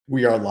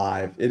We are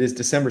live. It is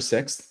December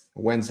 6th,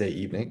 Wednesday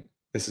evening.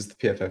 This is the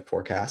PFF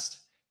forecast.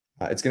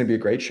 It's going to be a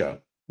great show.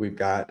 We've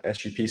got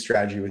SGP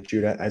strategy with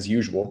Judah, as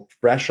usual,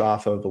 fresh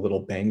off of the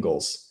little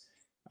Bengals,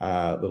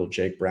 little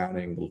Jake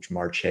Browning, little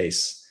Jamar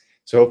Chase.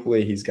 So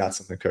hopefully he's got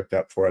something cooked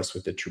up for us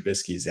with the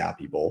Trubisky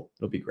Zappy Bowl.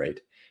 It'll be great.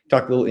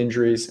 Talk little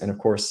injuries and, of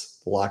course,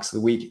 the locks of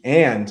the week.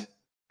 And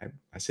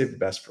I saved the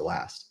best for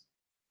last.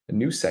 A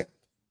new segment.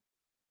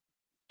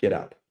 Get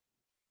up.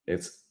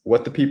 It's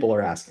what the people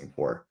are asking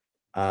for.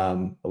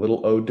 A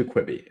little ode to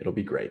Quibi. It'll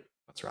be great.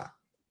 Let's rock.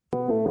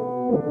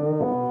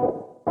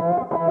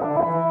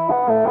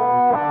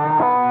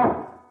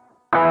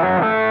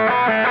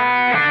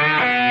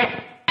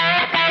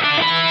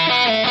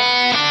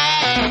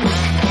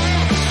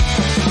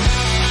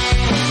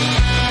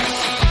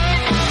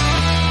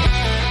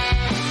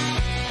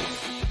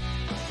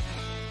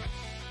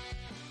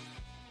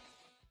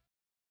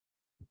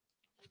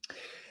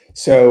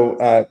 So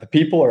the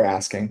people are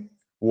asking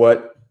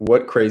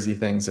what crazy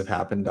things have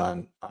happened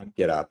on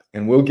Get Up,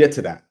 and we'll get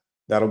to that.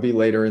 That'll be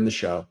later in the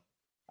show.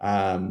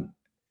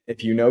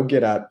 If you know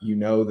Get Up, you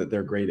know that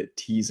they're great at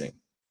teasing.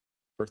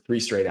 For 3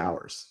 straight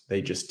hours,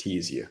 they just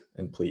tease you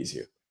and please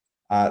you.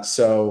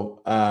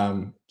 So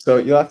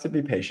you'll have to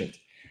be patient.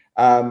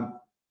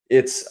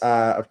 It's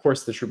of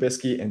course the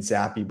Trubisky and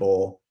Zappy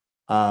Bowl,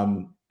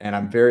 and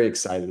I'm very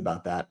excited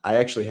about that. I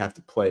actually have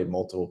to play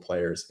multiple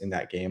players in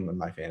that game in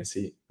my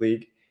fantasy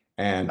league.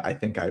 And I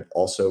think I've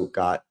also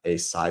got a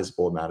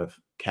sizable amount of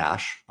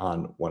cash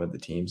on one of the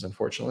teams,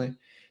 unfortunately.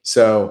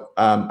 So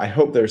I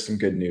hope there's some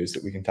good news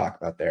that we can talk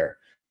about there.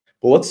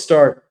 But let's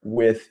start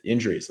with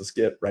injuries. Let's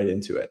get right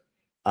into it.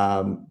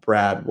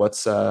 Brad,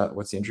 what's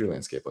the injury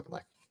landscape looking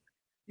like?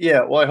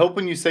 Yeah, well, I hope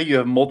when you say you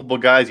have multiple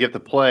guys you have to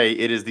play,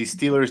 it is the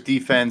Steelers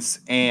defense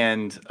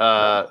and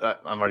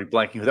I'm already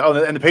blanking with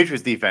and the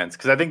Patriots defense,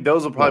 because I think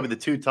those will probably be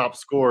the 2 top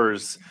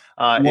scorers.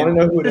 You want to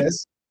know who it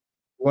is?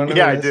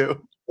 Yeah, I do.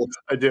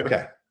 I do.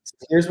 Okay. So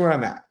here's where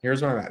I'm at.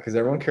 Because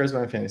everyone cares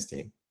about my fantasy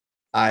team.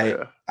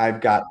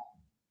 I've got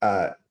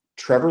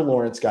Trevor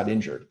Lawrence got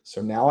injured. So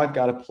now I've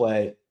got to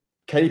play.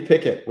 Kenny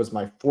Pickett was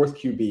my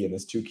 4th QB in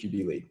this 2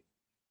 QB league.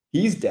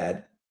 He's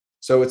dead.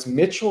 So it's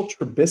Mitchell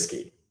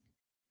Trubisky.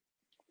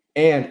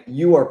 And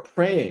you are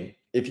praying,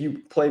 if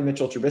you play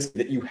Mitchell Trubisky,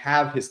 that you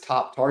have his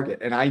top target.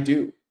 And I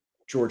do,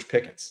 George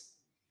Pickens.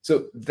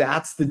 So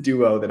that's the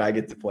duo that I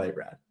get to play,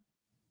 Brad.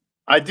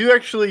 I do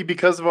actually,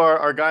 because of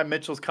our guy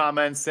Mitchell's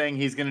comments saying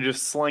he's going to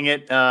just sling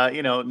it.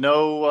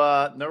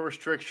 No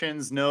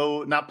restrictions,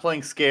 not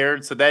playing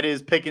scared. So that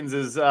is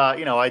Pickens's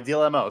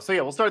ideal MO. So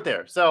yeah, we'll start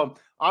there. So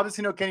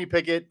obviously no Kenny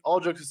Pickett. All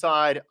jokes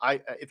aside,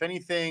 if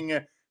anything,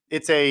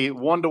 it's a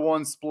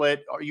 1-to-1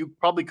 split. You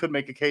probably could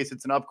make a case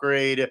it's an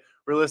upgrade.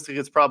 Realistically,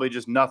 it's probably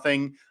just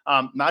nothing.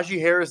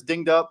 Najee Harris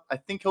dinged up. I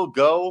think he'll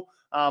go,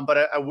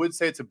 but I would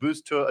say it's a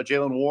boost to a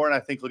Jalen Warren. I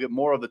think he'll get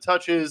more of the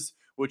touches,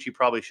 which he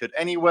probably should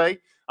anyway.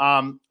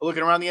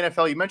 Looking around the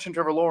NFL, you mentioned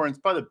Trevor Lawrence,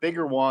 probably the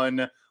bigger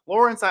one.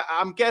 Lawrence,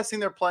 I'm guessing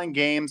they're playing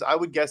games. I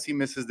would guess he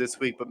misses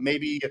this week, but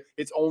maybe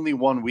it's only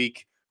 1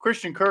 week.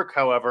 Christian Kirk,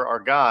 however, our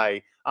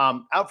guy,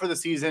 out for the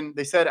season.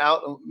 They said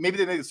out. Maybe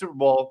they make the Super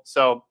Bowl,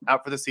 so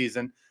out for the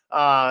season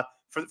for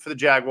the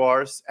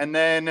Jaguars. And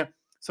then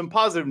some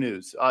positive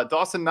news.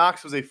 Dawson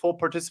Knox was a full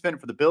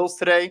participant for the Bills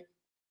today.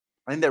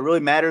 I think that really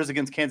matters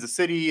against Kansas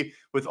City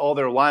with all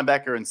their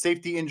linebacker and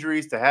safety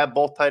injuries to have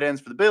both tight ends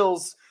for the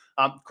Bills.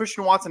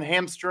 Christian Watson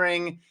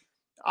hamstring,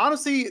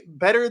 honestly,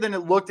 better than it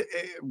looked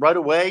right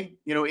away,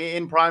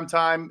 in prime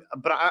time.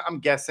 But I'm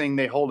guessing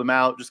they hold him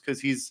out just because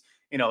he's,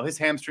 his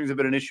hamstrings have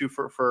been an issue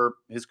for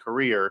his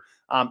career.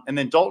 And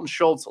then Dalton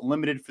Schultz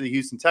limited for the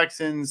Houston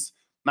Texans.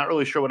 Not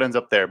really sure what ends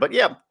up there. But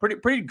yeah,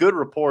 pretty good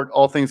report,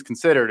 all things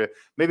considered.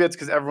 Maybe it's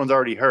because everyone's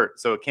already hurt,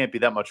 so it can't be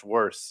that much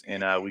worse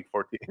in week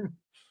 14.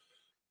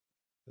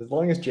 As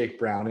long as Jake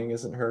Browning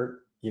isn't hurt,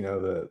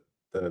 the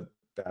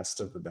best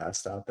of the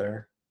best out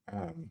there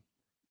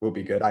will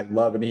be good.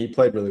 And he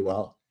played really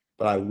well,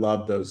 but I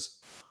love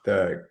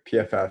the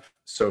PFF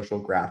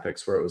social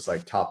graphics where it was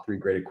like top 3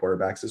 graded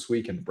quarterbacks this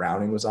week and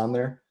Browning was on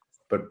there,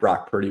 but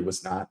Brock Purdy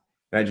was not.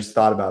 And I just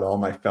thought about all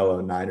my fellow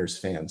Niners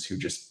fans who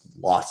just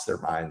lost their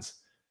minds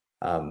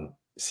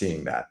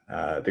seeing that.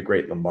 The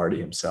great Lombardi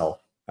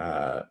himself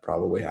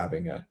probably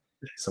having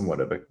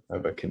somewhat of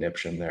a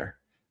conniption there.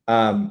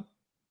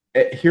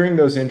 Hearing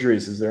those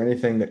injuries, is there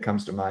anything that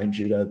comes to mind,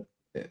 Judah,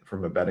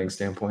 from a betting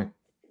standpoint?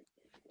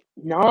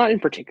 Not in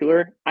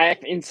particular.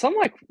 In some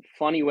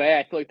funny way,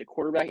 I feel like the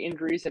quarterback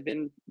injuries have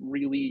been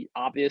really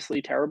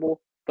obviously terrible.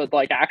 But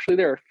actually,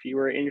 there are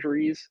fewer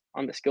injuries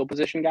on the skill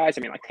position guys.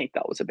 I think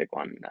that was a big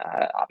one.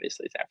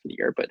 Obviously, it's after the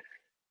year, but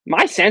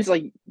my sense,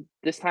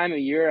 this time of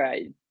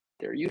year,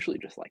 there are usually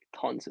just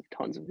tons of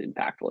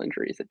impactful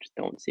injuries that just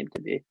don't seem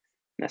to be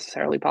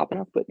necessarily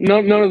popping up. But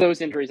none of those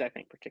injuries, I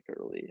think,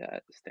 particularly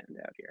stand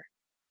out here.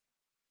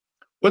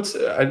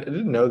 I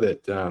didn't know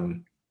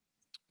that.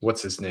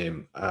 What's his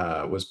name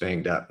was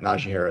banged up,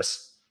 Najee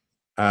Harris.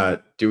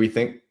 Do we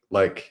think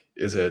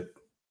is it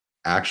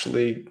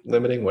actually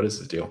limiting? What is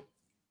the deal?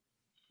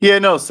 Yeah,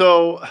 no.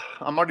 So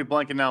I'm already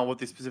blanking now what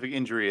the specific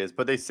injury is,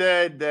 but they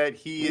said that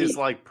he is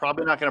Knee. like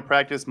probably not going to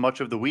practice much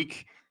of the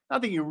week. I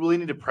think you really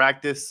need to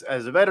practice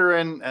as a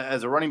veteran,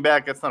 as a running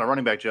back. That's not a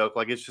running back joke.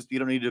 Like it's just you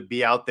don't need to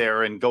be out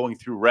there and going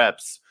through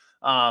reps.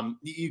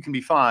 You can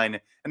be fine.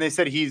 And they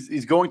said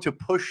he's going to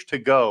push to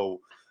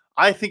go.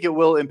 I think it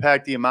will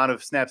impact the amount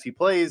of snaps he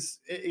plays.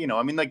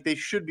 I mean, like they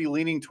should be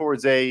leaning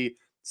towards a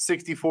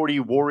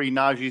 60-40 Warren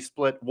Najee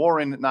split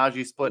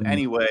Mm.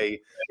 anyway.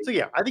 So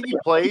yeah, I think he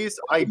plays.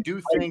 I do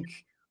think,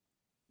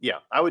 yeah,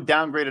 I would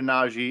downgrade a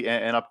Najee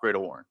and upgrade a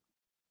Warren.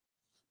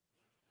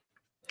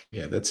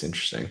 Yeah, that's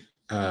interesting.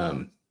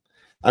 I'm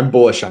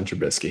bullish on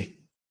Trubisky.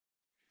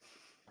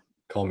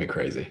 Call me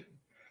crazy.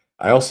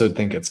 I also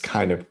think it's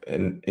kind of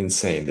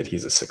insane that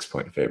he's a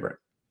 6-point favorite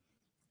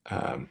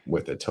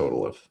with a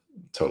total of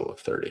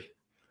 30.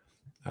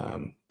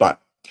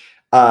 But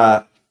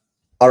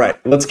all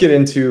right, let's get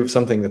into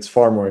something that's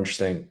far more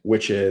interesting,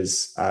 which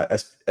is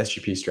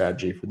SGP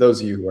strategy. For those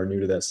of you who are new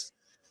to this,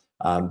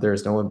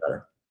 there's no one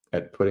better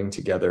at putting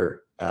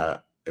together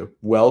a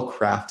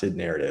well-crafted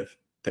narrative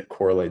that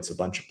correlates a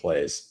bunch of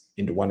plays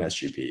into one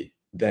SGP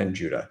than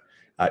Judah.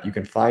 You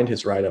can find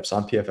his write-ups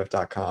on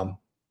pff.com.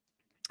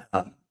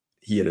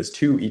 He has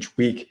 2 each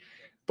week.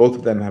 Both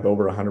of them have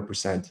over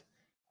 100%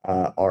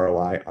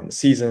 ROI on the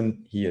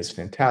season. He is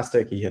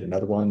fantastic. He hit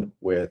another one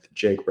with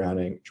Jake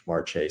Browning,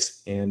 Jamar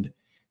Chase, and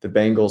the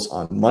Bengals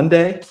on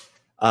Monday.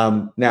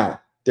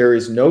 Now, there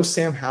is no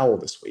Sam Howell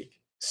this week,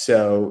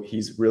 so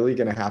he's really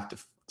going to have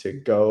to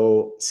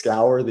go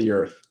scour the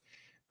earth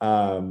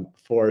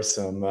for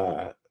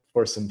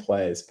some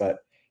plays. But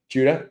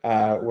Judah,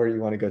 where do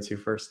you want to go to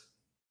first?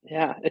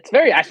 Yeah, I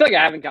feel like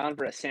I haven't gone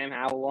for a Sam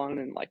Howell one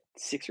in like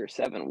 6 or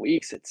 7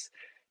 weeks.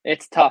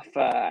 It's tough.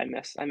 I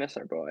miss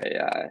our boy,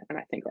 and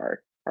I think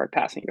our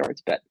passing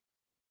yards bet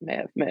may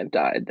have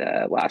died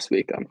last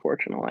week,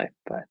 unfortunately.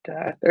 But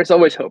there's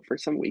always hope for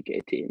some week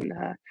 18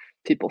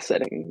 people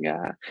sitting.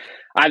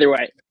 Either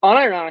way,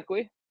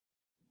 unironically,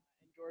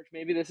 George,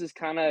 maybe this is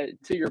kind of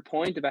to your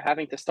point about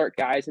having to start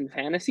guys in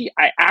fantasy.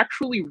 I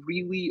actually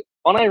really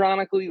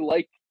unironically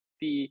like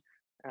the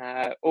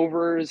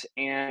overs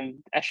and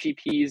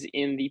SGPs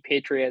in the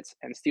Patriots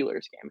and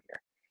Steelers game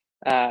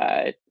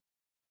here.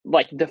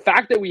 Like the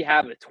fact that we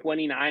have a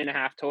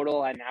 29.5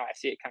 total, and now I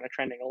see it kind of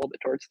trending a little bit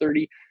towards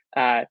 30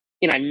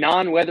 in a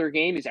non-weather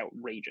game is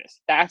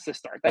outrageous. That's the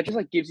start. That just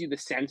like gives you the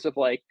sense of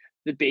like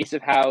the base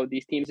of how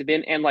these teams have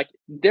been, and like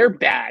they're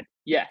bad.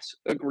 Yes,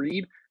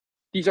 agreed.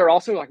 These are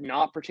also like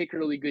not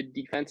particularly good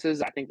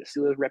defenses. I think the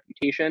Steelers'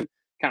 reputation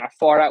kind of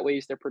far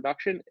outweighs their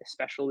production,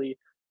 especially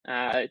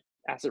as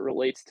it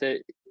relates to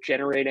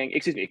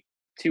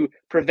to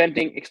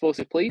preventing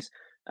explosive plays.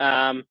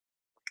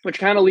 Which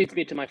kind of leads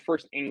me to my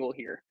first angle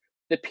here.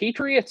 The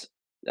Patriots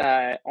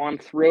on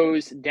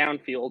throws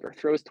downfield or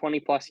throws 20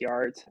 plus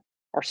yards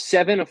are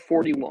 7 of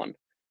 41,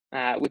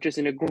 which is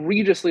an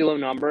egregiously low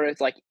number.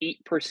 It's like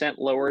 8%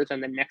 lower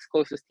than the next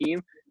closest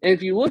team. And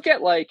if you look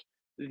at like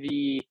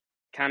the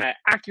kind of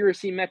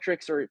accuracy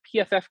metrics or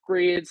PFF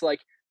grades, like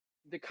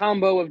the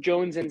combo of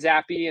Jones and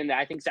Zappy, and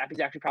I think Zappy's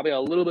actually probably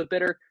a little bit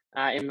better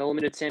in the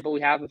limited sample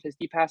we have of his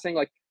deep passing.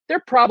 Like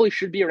there probably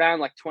should be around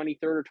like 23rd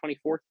or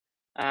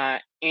 24th.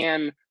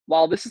 And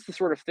while this is the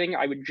sort of thing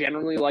I would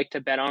generally like to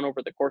bet on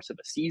over the course of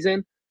a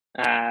season,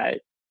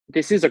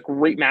 this is a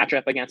great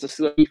matchup against a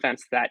Steelers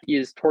defense that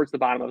is towards the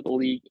bottom of the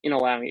league in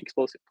allowing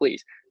explosive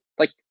plays.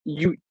 Like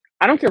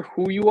I don't care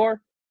who you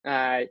are.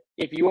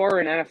 If you are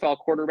an NFL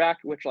quarterback,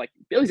 which like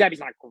Billy Zappe's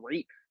not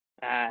great,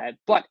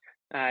 but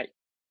going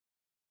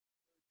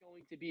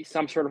to be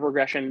some sort of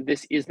regression.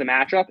 This is the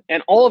matchup,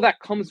 and all of that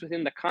comes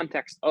within the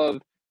context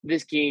of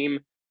this game.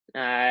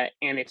 And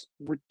it's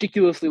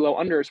ridiculously low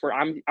unders where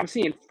I'm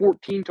seeing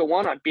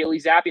 14-1 on Bailey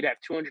Zappi to have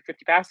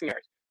 250 passing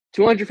yards.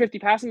 250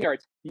 passing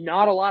yards,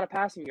 not a lot of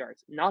passing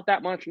yards. Not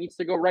that much needs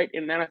to go right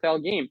in an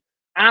NFL game.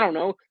 I don't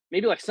know.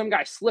 Maybe like some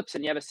guy slips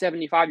and you have a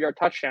 75-yard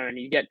touchdown and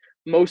you get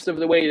most of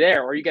the way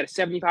there, or you get a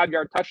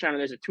 75-yard touchdown and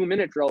there's a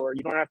 2-minute drill where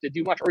you don't have to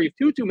do much, or you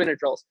have 2 2-minute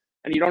drills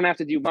and you don't have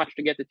to do much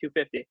to get to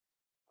 250,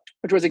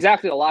 which was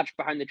exactly the logic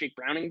behind the Jake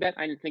Browning bet.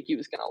 I didn't think he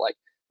was going to like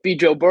be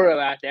Joe Burrow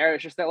out there.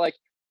 It's just that like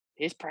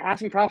his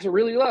passing props are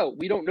really low.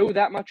 We don't know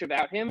that much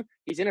about him.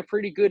 He's in a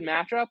pretty good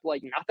matchup.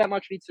 Like not that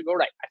much needs to go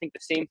right. I think the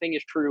same thing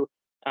is true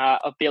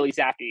of Bailey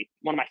Zappi.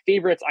 One of my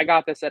favorites, I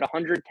got this at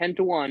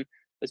 110-1,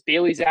 was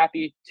Bailey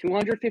Zappi,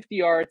 250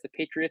 yards, the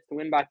Patriots to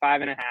win by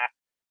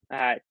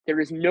 5.5. There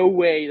is no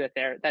way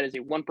that is a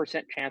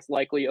 1% chance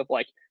likely of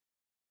like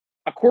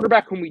a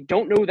quarterback whom we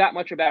don't know that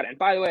much about. And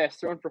by the way, has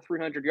thrown for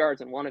 300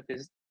 yards in one of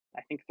his,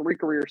 I think, 3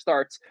 career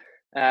starts.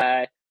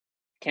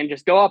 Can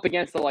just go up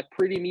against a like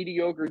pretty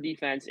mediocre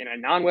defense in a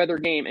non-weather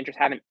game and just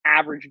have an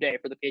average day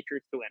for the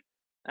Patriots to win.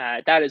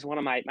 That is one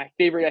of my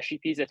favorite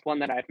SGPs. It's one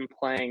that I've been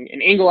playing,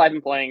 an angle I've been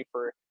playing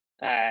for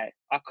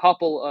a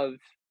couple of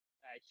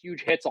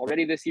huge hits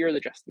already this year.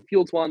 The Justin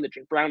Fields one, the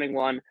Jake Browning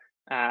one.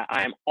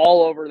 I am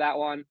all over that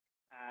one.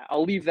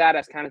 I'll leave that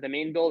as kind of the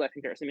main build. I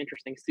think there are some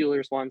interesting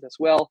Steelers ones as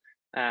well.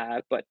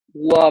 But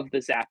love the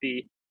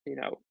Zappy,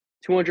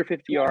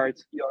 250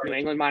 yards. New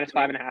England minus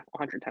 5.5,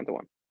 110 to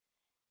 1.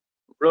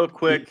 Real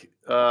quick,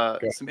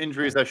 some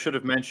injuries I should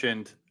have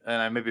mentioned,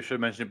 and I maybe should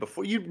have mentioned it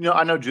before.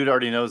 I know Jude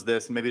already knows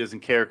this, and maybe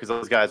doesn't care because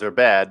those guys are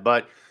bad.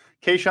 But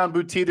Kayshon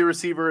Boutte, the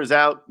receiver, is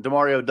out.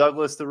 Demario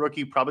Douglas, the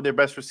rookie, probably their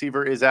best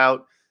receiver, is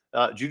out.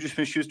 Juju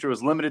Smith-Schuster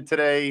was limited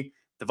today.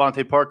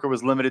 Devontae Parker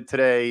was limited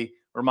today.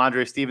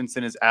 Ramondre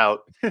Stevenson is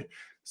out.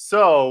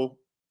 So,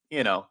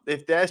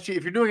 if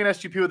you're doing an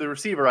SGP with a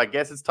receiver, I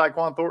guess it's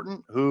Tyquan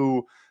Thornton,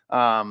 who,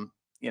 I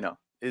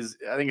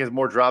think has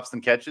more drops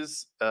than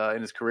catches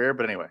in his career.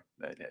 But anyway,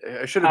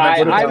 I should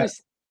have mentioned.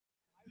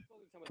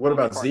 What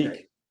about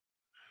Zeke?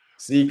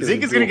 Zeke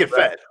is going to get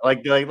fed.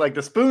 Like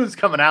the spoon's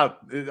coming out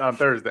on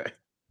Thursday.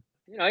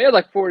 He had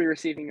like 40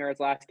 receiving yards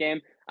last game.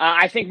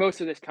 I think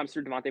most of this comes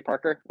through Devontae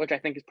Parker, which I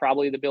think is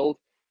probably the build.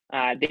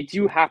 They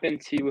do happen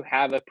to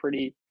have a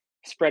pretty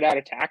spread out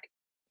attack,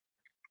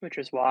 which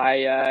is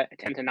why I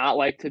tend to not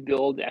like to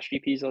build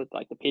SGPs with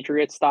like the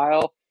Patriots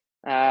style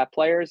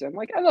players. And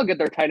they'll get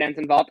their tight ends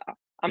involved.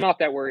 I'm not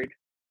that worried.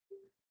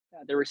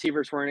 The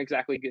receivers weren't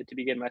exactly good to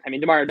begin with. I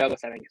mean, Demario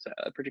Douglas, I think, is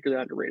a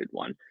particularly underrated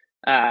one.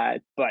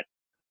 But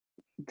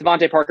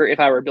Devontae Parker, if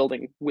I were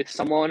building with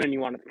someone and you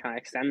wanted to kind of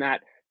extend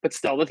that, but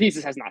still, the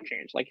thesis has not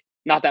changed.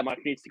 Not that much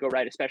needs to go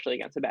right, especially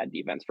against a bad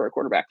defense for a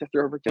quarterback to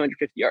throw over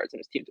 250 yards and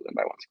his team to win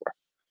by 1 score.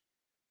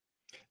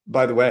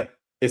 By the way,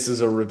 this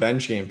is a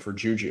revenge game for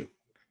Juju.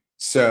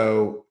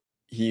 So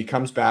he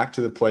comes back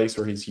to the place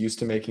where he's used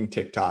to making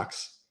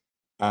TikToks.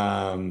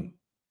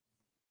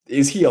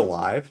 Is he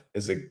alive?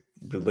 Is a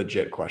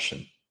legit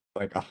question.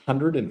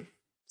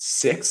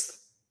 106th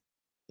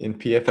in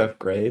PFF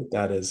grade.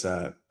 That is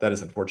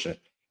unfortunate.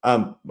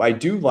 I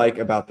do like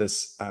about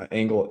this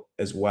angle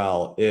as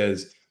well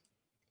is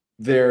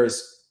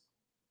there's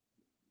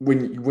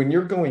when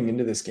you're going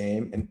into this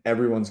game and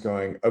everyone's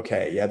going,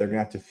 okay, yeah, they're gonna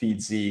have to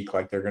feed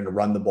Zeke, they're gonna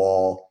run the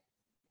ball.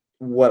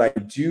 What I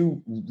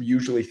do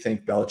usually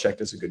think Belichick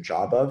does a good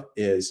job of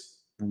is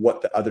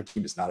what the other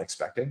team is not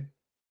expecting.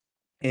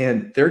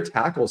 And their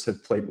tackles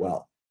have played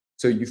well.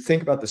 So you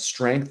think about the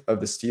strength of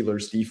the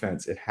Steelers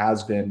defense, it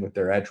has been with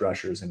their edge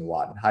rushers and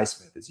Watt and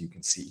Highsmith, as you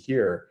can see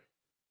here.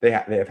 They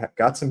have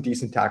got some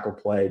decent tackle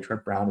play.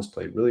 Trent Brown has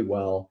played really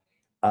well.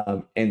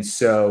 And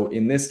so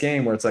in this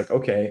game where it's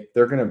okay,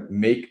 they're going to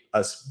make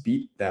us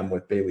beat them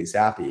with Bailey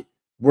Zappi.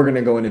 We're going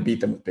to go in and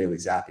beat them with Bailey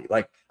Zappi.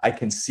 I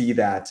can see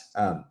that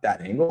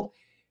angle.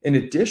 In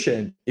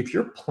addition, if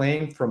you're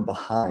playing from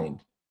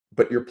behind,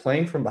 but you're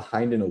playing from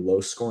behind in a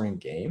low scoring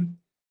game,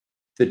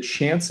 the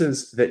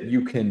chances that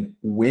you can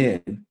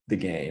win the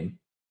game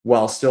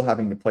while still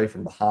having to play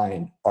from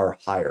behind are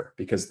higher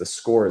because the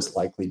score is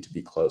likely to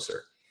be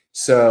closer.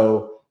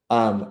 So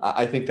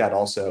I think that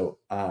also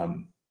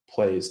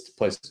plays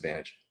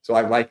advantage. So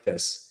I like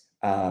this,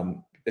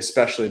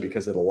 especially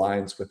because it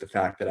aligns with the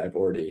fact that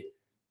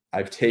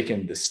I've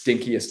taken the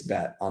stinkiest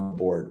bet on the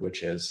board,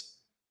 which is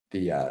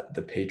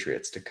the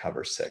Patriots to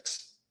cover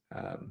 6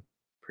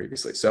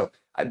 previously. So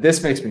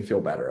this makes me feel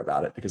better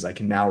about it because I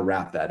can now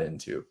wrap that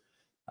into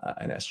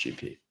an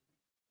SGP.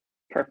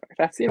 Perfect.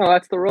 That's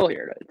the rule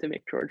here to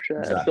make George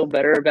feel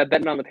better about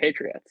betting on the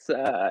Patriots.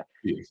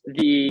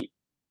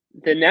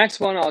 The next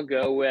one I'll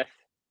go with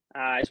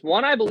is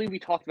one I believe we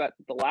talked about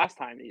the last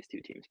time these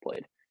two teams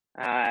played,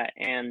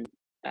 and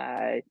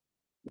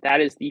that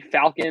is the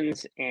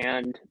Falcons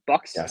and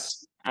Bucks.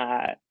 Yes.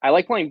 I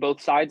like playing both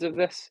sides of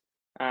this.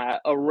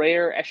 A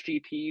rare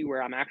SGP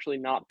where I'm actually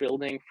not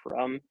building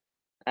from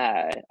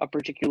a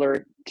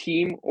particular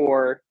team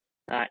or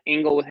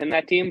angle within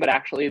that team, but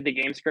actually the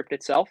game script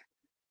itself.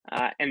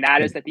 And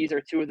that is that these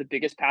are two of the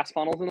biggest pass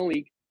funnels in the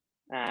league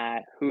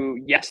who,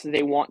 yes,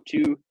 they want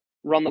to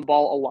run the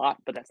ball a lot,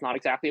 but that's not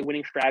exactly a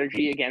winning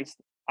strategy against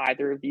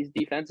either of these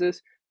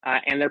defenses.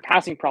 And their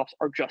passing props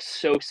are just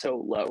so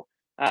low,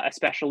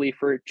 especially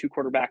for two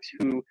quarterbacks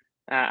who,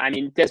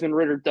 Desmond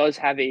Ridder does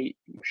have a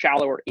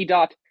shallower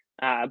EDOT,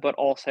 but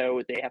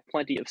also they have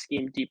plenty of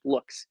scheme deep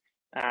looks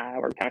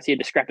where we kind of see a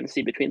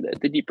discrepancy between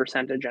the deep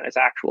percentage and his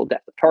actual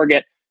depth of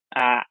target.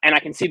 And I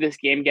can see this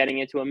game getting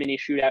into a mini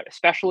shootout,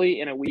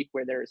 especially in a week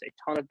where there is a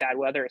ton of bad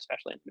weather,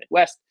 especially in the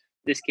Midwest.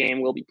 This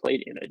game will be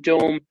played in a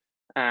dome.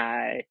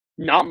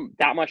 Not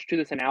that much to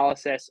this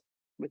analysis,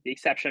 with the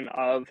exception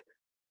of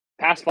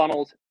pass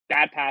funnels,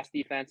 bad pass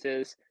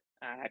defenses,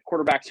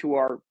 quarterbacks who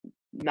are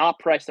not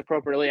priced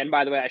appropriately. And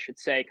by the way, I should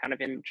say, kind of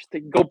just to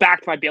go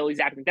back to my Bailey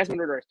Zappi, Desmond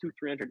Ridder has 2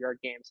 300-yard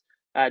games.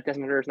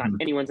 Desmond Ridder is not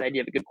anyone's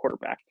idea of a good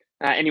quarterback.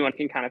 Anyone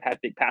can kind of have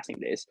big passing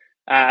days.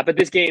 But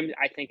this game,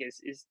 I think,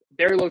 is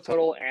very low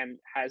total and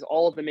has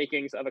all of the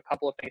makings of a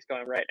couple of things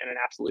going right and an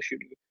absolute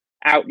shooting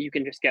out. You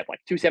can just get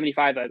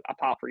 275 a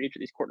pop for each of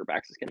these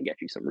quarterbacks is going to get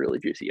you some really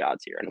juicy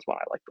odds here, and it's what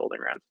I like building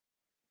around.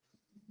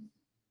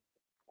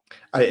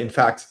 I, in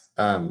fact,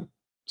 when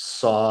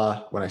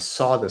I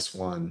saw this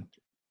one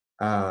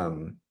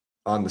on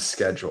the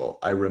schedule,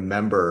 I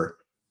remember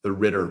the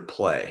Ridder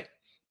play.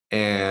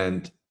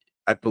 And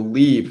I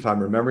believe, if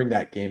I'm remembering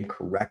that game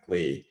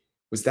correctly,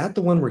 was that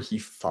the one where he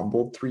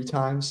fumbled 3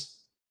 times?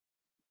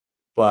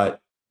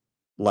 But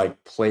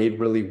like played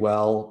really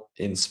well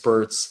in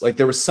spurts. Like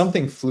there was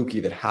something fluky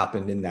that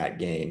happened in that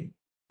game,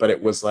 but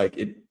it was like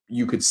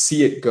you could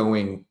see it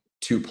going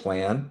to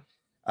plan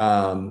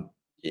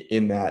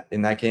in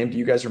that game. Do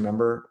you guys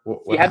remember He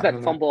what had happened that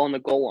in fumble on the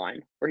goal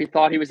line where he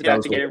thought he was Yeah, about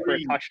was to get what- in for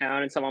a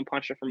touchdown and someone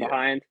punched it from Yeah.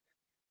 behind.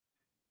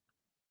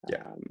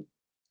 Yeah.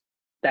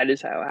 That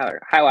is how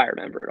I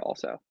remember it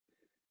also.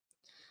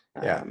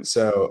 Yeah.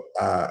 So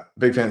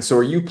big fan. So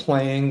are you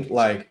playing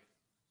like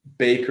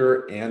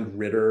Baker and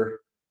Ritter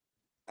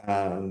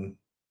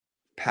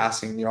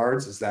passing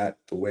yards? Is that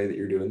the way that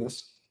you're doing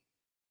this?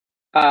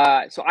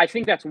 So I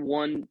think that's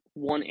one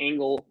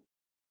angle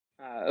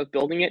of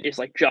building it is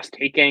like just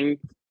taking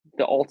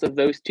the alt of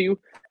those two.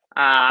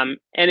 And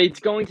it's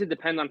going to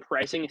depend on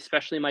pricing,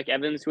 especially Mike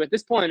Evans, who at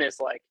this point is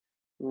like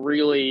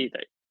really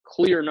the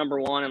clear number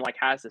one and like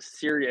has a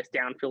serious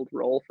downfield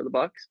role for the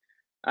Bucks.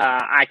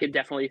 I could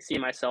definitely see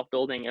myself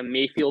building a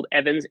Mayfield,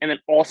 Evans, and then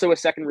also a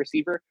second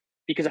receiver,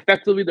 because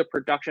effectively the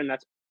production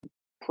that's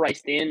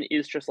priced in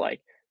is just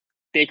like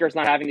Baker's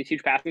not having these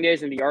huge passing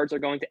days and the yards are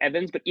going to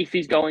Evans. But if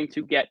he's going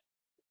to get,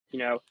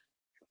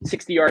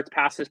 60 yards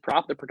past his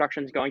prop, the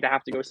production is going to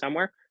have to go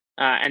somewhere.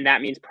 And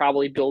that means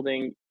probably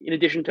building, in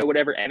addition to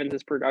whatever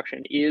Evans's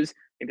production is,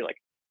 maybe like,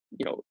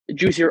 a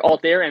juicier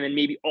alt there, and then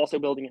maybe also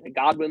building in a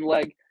Godwin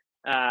leg.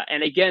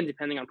 And again,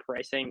 depending on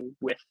pricing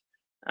with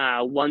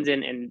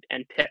London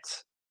and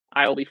Pitts,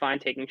 I will be fine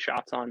taking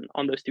shots on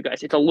those two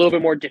guys. It's a little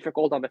bit more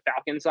difficult on the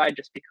Falcons side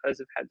just because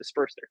of how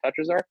dispersed their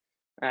touches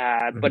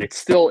are. But it's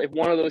still, if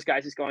one of those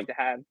guys is going to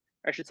have,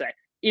 I should say,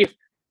 if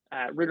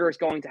Ritter is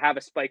going to have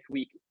a spiked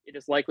week, it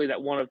is likely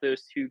that one of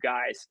those two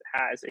guys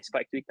has a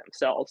spiked week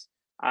themselves.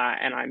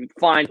 And I'm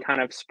fine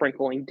kind of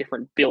sprinkling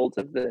different builds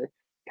of the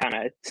kind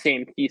of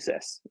same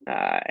thesis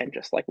and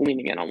just like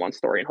leaning in on one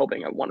story and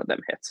hoping that one of them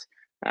hits,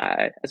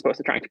 as opposed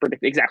to trying to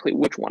predict exactly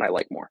which one I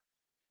like more.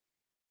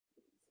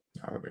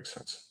 Oh, that makes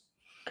sense.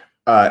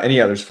 Any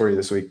others for you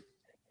this week?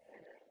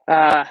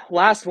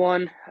 Last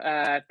one,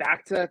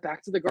 back to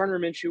the Gardner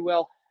Minshew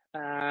well.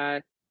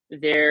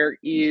 There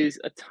is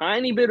a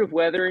tiny bit of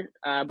weather,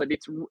 but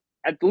it's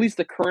at least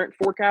the current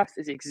forecast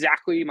is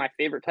exactly my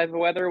favorite type of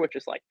weather, which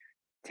is like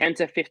 10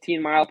 to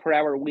 15 mile per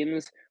hour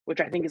winds, which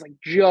I think is like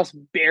just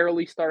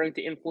barely starting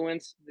to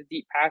influence the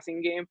deep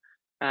passing game.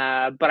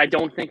 But I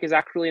don't think is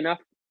actually enough.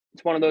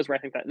 It's one of those where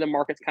I think that the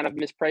market's kind of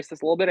mispriced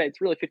this a little bit.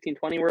 It's really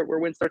 15-20 where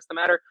wind starts to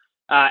matter.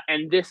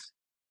 And this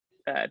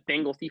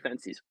Bengals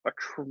defense is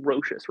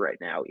atrocious right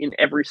now in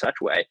every such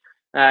way.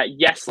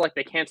 Yes, like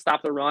they can't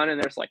stop the run,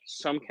 and there's like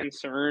some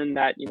concern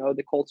that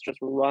the Colts just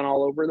run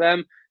all over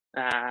them.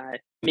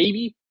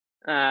 Maybe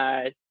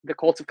the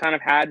Colts have kind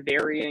of had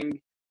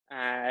varying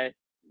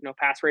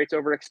pass rates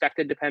over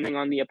expected depending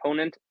on the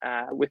opponent.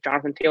 With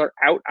Jonathan Taylor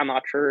out, I'm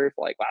not sure if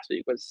like last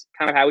week was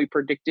kind of how we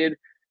predicted,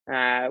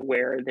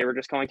 where they were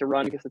just going to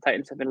run because the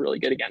Titans have been really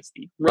good against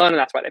the run, and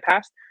that's why they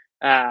passed.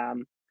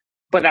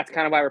 But that's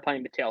kind of why we're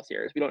playing the tail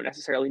series. We don't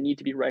necessarily need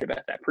to be right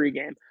about that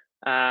pregame.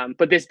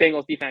 But this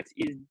Bengals defense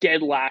is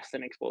dead last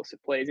in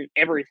explosive plays and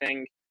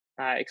everything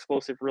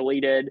explosive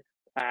related.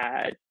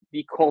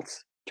 The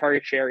Colts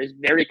target share is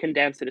very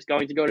condensed. It is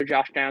going to go to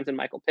Josh Downs and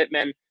Michael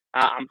Pittman.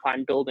 I'm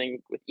fine building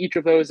with each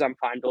of those. I'm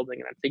fine building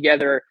them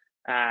together.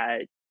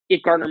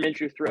 If Gardner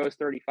Minshew throws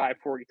 35,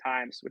 40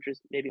 times, which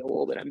is maybe a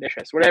little bit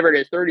ambitious, whatever it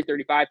is, 30,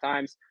 35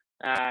 times,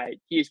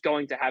 he is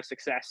going to have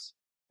success.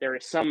 There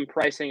is some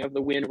pricing of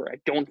the win where I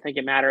don't think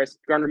it matters.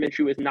 Gardner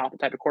Minshew is not the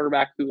type of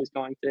quarterback who is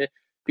going to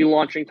be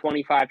launching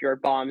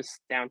 25-yard bombs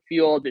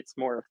downfield. It's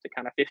more of the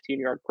kind of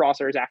 15-yard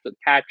crossers after the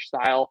catch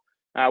style,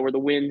 where the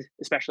wind,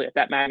 especially at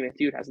that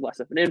magnitude, has less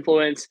of an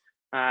influence.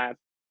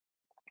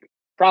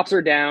 Props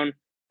are down.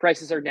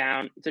 Prices are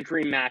down. It's a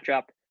dream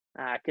matchup.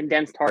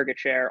 Condensed target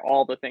share,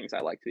 all the things I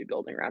like to be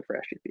building around for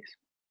SGPs.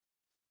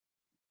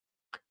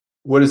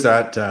 What is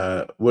that?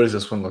 What does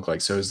this one look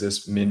like? So is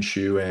this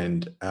Minshew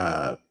and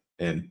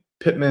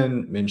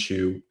Pittman,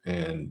 Minshew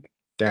and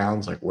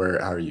Downs? Like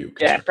how are you?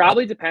 Yeah, it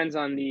probably depends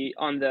on the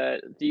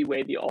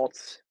way the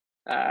alts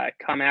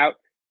come out.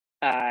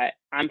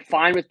 I'm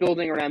fine with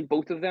building around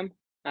both of them,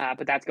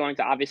 but that's going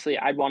to obviously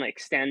I'd want to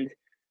extend.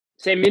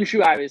 Say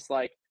Minshew, I was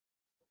like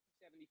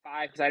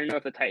 75 because I didn't know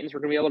if the Titans were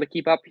going to be able to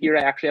keep up. Here,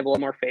 I actually have a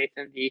little more faith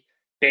in the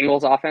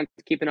Bengals offense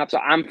keeping up. So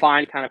I'm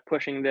fine kind of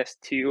pushing this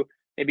to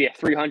maybe a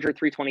 300,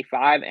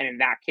 325. And in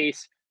that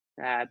case,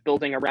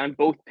 building around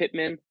both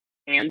Pittman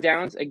and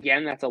Downs.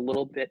 Again, that's a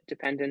little bit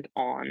dependent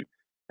on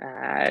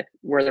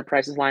where their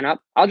prices line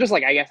up. I'll just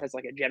I guess as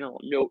like a general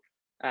note,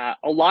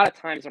 a lot of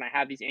times when I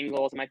have these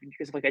angles, it might be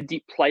because of like a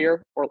deep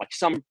player or like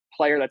some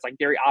player that's like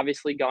very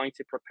obviously going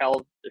to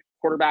propel the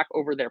quarterback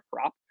over their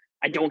prop.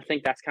 I don't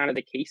think that's kind of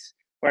the case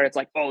where it's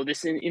like, oh,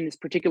 this in this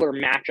particular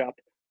matchup,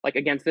 like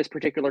against this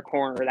particular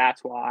corner,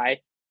 that's why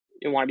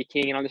you want to be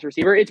keying in on this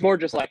receiver. It's more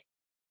just like,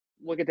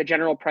 look at the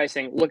general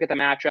pricing, look at the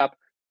matchup,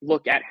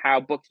 look at how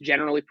books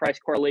generally price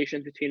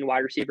correlations between wide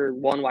receiver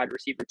 1, wide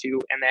receiver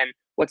 2, and then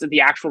what's the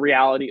actual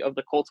reality of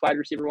the Colts wide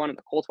receiver 1 and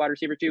the Colts wide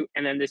receiver 2,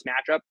 and then this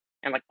matchup.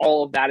 And like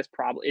all of that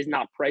is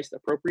not priced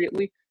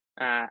appropriately.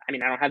 I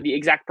mean, I don't have the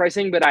exact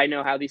pricing, but I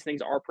know how these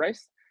things are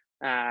priced.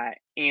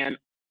 And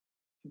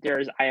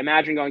there's, I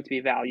imagine, going to be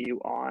value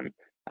on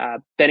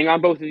betting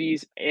on both of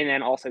these, and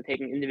then also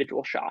taking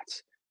individual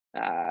shots.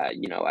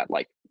 At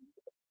like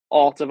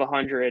alts of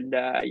 100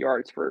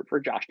 yards for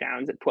Josh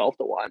Downs at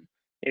 12-1.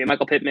 Maybe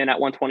Michael Pittman at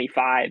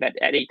 125 at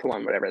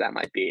 8-1, whatever that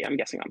might be. I'm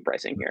guessing I'm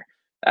pricing here.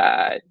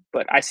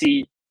 But I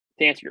see,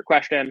 to answer your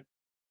question,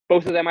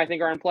 both of them I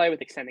think are in play,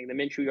 with extending the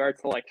Minshew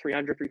yards to like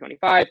 300,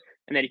 325,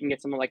 and then you can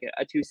get something like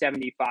a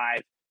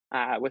 275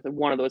 with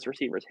one of those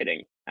receivers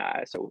hitting.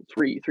 So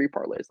three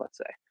parlays, let's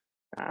say,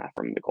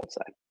 from the Colts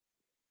side.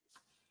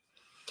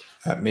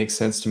 That makes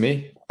sense to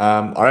me.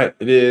 All right,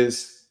 it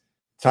is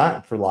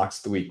time for Locks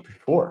of the Week.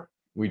 Before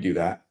we do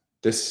that,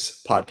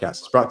 this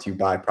podcast is brought to you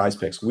by Prize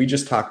Picks. We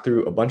just talked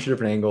through a bunch of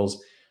different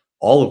angles,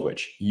 all of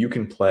which you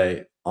can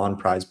play on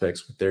Prize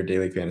Picks with their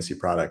daily fantasy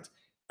product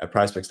at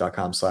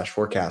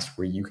prizepicks.com/forecast,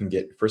 where you can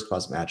get first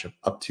deposit match of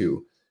up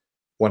to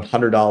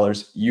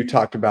 $100. You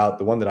talked about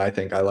the one that I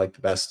think I like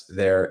the best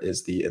there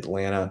is the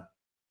Atlanta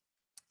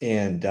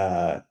and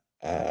Tampa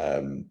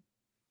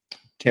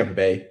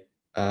Bay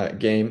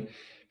game,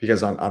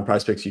 because on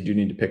Prize Picks, you do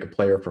need to pick a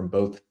player from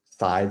both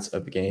sides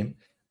of the game.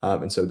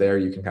 And so there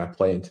you can kind of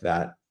play into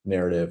that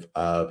narrative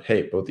of,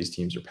 hey, both these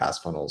teams are pass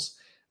funnels.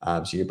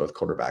 So you get both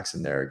quarterbacks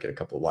in there, get a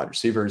couple of wide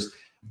receivers.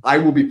 I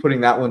will be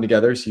putting that one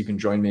together, so you can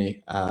join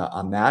me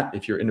on that.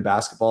 If you're into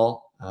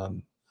basketball,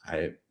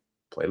 I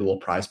played a little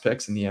Prize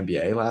Picks in the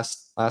NBA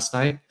last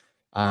night.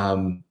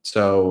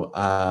 So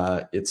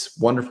it's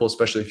wonderful,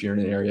 especially if you're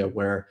in an area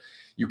where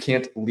you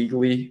can't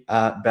legally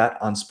bet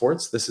on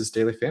sports. This is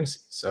daily fantasy,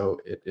 so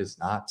it is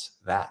not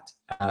that.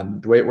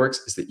 The way it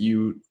works is that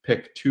you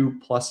pick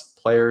 2+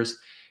 players.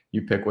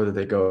 You pick whether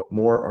they go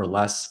more or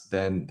less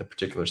than the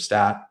particular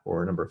stat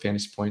or number of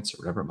fantasy points or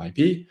whatever it might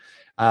be.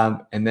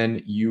 And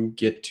then you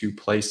get to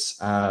place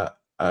a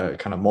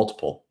kind of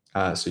multiple.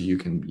 So you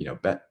can,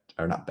 bet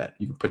or not bet.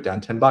 You can put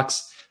down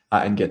 $10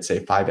 and get,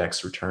 say,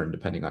 5x return,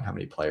 depending on how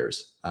many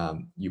players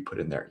you put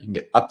in there. You can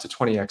get up to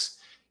 20x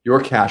your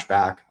cash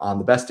back on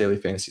the best daily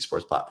fantasy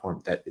sports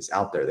platform that is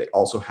out there. They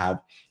also have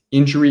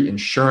injury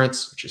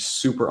insurance, which is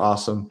super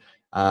awesome.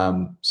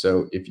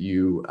 So if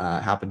you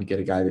happen to get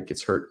a guy that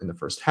gets hurt in the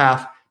first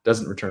half,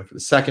 doesn't return for the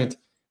second,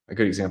 a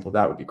good example of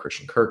that would be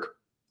Christian Kirk.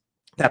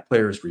 That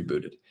player is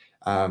rebooted.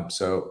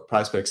 So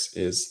PrizePicks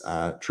is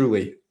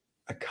truly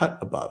a cut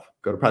above.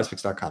 Go to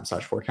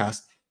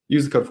prizepicks.com/forecast.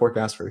 Use the code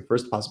forecast for your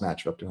first deposit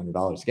match of up to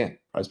 $100. Again,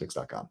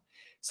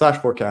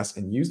 prizepicks.com/forecast,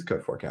 and use the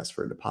code forecast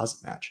for a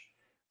deposit match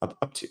of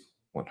up to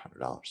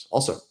 $100.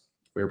 Also,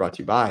 we are brought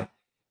to you by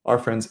our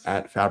friends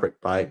at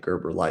Fabric by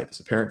Gerber Life. As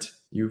a parent,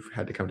 you've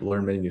had to come to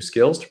learn many new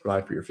skills to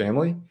provide for your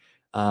family.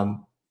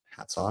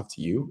 Hats off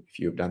to you if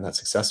you have done that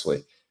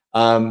successfully.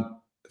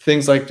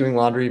 Things like doing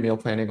laundry, meal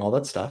planning, all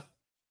that stuff.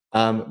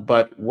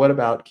 But what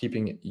about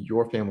keeping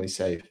your family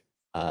safe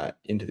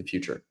into the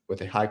future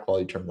with a high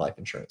quality term life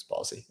insurance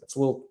policy? That's a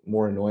little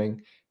more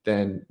annoying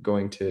than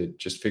going to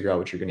just figure out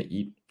what you're going to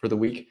eat for the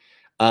week.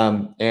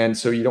 And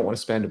so you don't want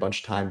to spend a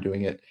bunch of time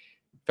doing it.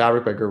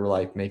 Fabric by Gerber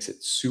Life makes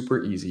it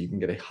super easy. You can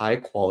get a high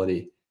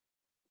quality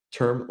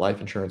term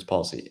life insurance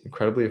policy,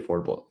 incredibly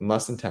affordable, in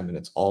less than 10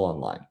 minutes, all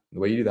online. The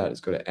way you do that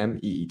is go to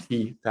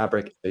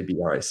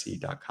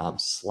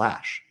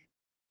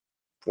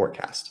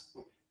meetfabric.com/forecast.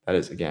 That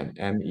is, again,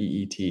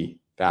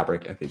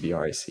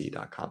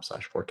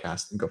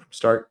 meetfabric.com/forecast, and go from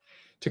start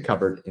to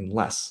covered in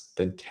less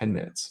than 10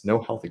 minutes.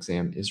 No health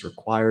exam is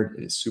required.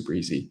 It is super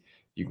easy.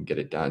 You can get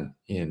it done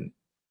in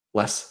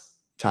less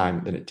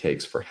time than it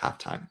takes for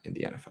halftime in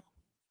the NFL.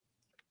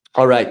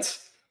 All right.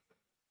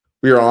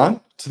 We are on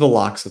to the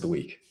locks of the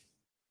week.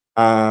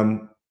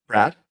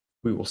 Brad,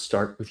 we will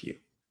start with you.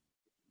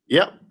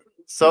 Yep.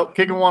 So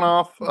kicking one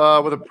off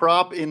with a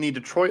prop in the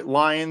Detroit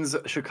Lions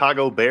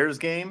Chicago Bears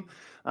game.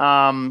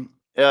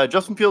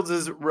 Justin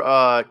Fields'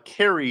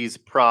 carries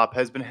prop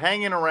has been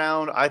hanging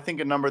around, I think,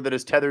 a number that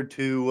is tethered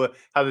to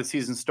how the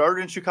season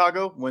started in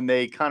Chicago, when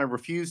they kind of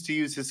refused to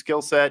use his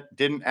skill set,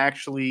 didn't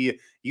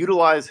actually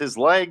utilize his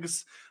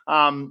legs.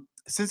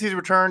 Since he's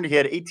returned, he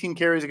had 18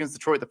 carries against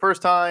Detroit the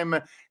first time,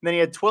 and then he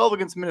had 12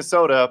 against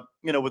Minnesota,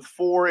 with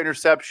 4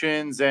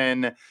 interceptions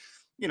and,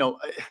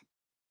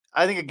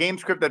 I think a game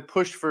script that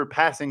pushed for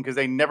passing because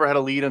they never had a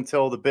lead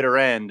until the bitter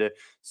end.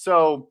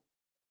 So,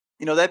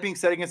 that being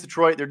said, against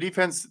Detroit, their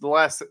defense the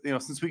last,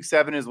 since week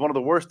 7 is one of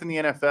the worst in the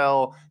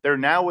NFL. They're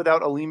now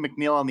without Aleem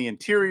McNeil on the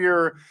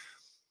interior.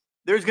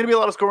 There's going to be a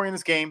lot of scoring in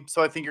this game,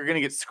 so I think you're going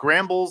to get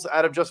scrambles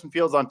out of Justin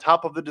Fields on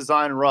top of the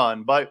design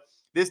run. But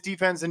this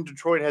defense in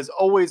Detroit has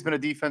always been a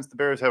defense the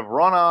Bears have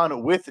run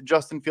on, with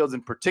Justin Fields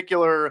in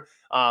particular,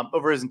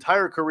 over his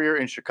entire career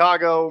in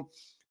Chicago.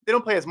 They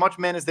don't play as much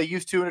man as they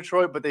used to in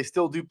Detroit, but they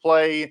still do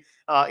play,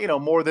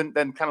 more than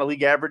kind of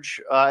league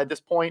average at this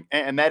point.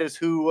 And that is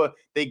who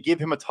they give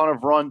him a ton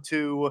of run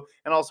to.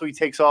 And also he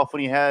takes off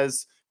when he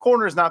has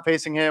corners not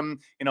facing him,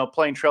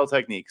 playing trail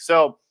technique.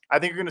 So I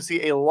think you're going to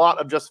see a lot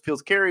of Justin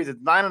Fields carries. It's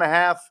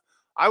 9.5.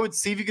 I would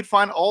see if you could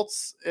find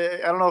alts.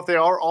 I don't know if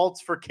there are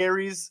alts for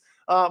carries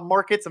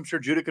markets. I'm sure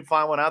Judah could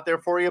find one out there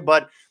for you,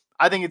 but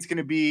I think it's going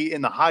to be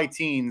in the high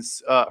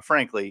teens,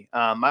 frankly.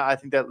 I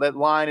think that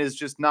line is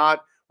just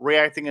not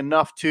reacting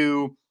enough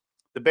to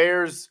the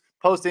Bears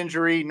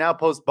post-injury, now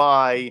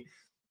post-bye,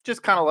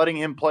 just kind of letting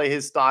him play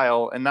his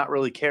style and not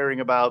really caring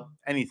about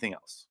anything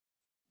else.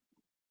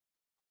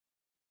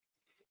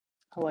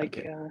 I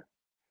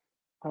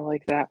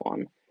like that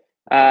one.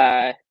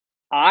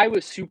 I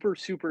was super,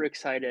 super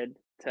excited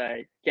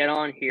to get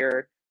on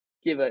here,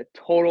 give a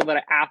total that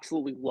I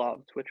absolutely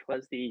loved, which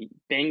was the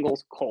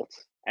Bengals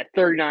Colts at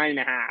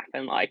 39.5.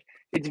 And like,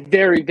 it's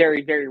very,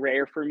 very, very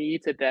rare for me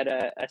to bet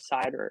a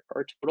side or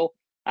total.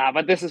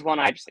 But this is one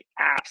I just like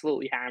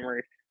absolutely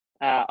hammered.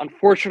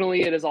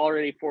 Unfortunately, it is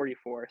already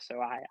 44, so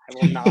I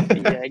will not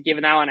be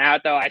giving that one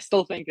out, though. I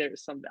still think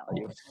there's some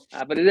value,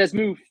 but it has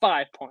moved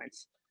 5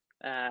 points.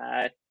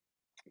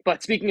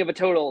 But speaking of a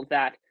total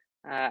that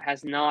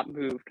has not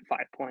moved 5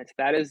 points,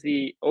 that is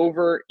the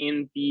over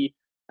in the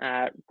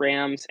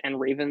Rams and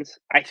Ravens.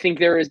 I think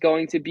there is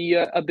going to be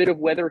a bit of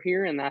weather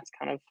here, and that's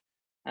kind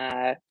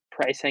of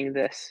pricing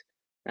this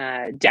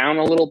down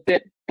a little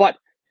bit. But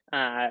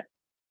the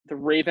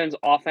Ravens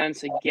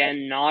offense,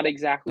 again, not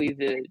exactly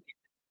the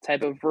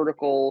type of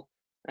vertical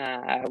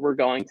we're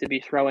going to be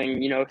throwing,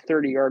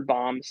 30-yard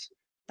bombs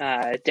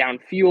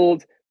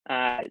downfield.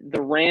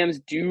 The Rams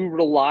do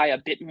rely a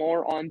bit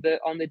more on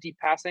the deep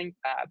passing,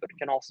 but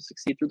can also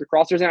succeed through the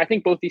crossers. And I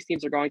think both these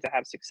teams are going to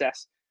have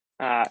success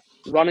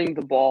running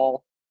the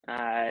ball.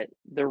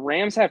 The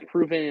Rams have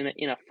proven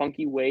in a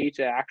funky way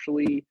to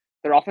actually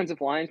their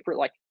offensive lines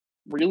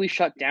really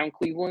shut down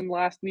Cleveland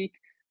last week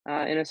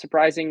in a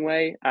surprising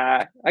way.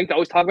 I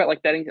always talk about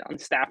like betting on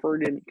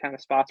Stafford in kind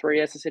of spots where he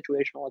has a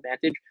situational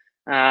advantage.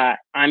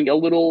 I'm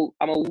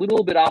a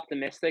little bit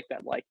optimistic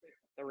that like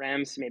the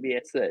Rams, maybe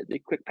it's the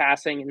quick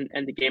passing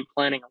and the game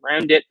planning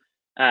around it,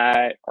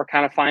 are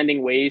kind of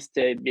finding ways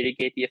to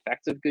mitigate the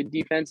effects of good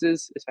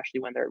defenses, especially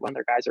when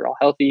their guys are all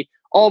healthy.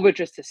 All of it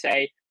just to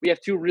say we have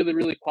two really,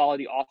 really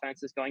quality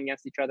offenses going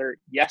against each other.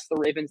 Yes, the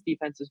Ravens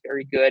defense is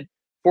very good.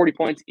 40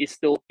 points is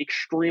still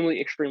extremely,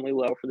 extremely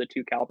low for the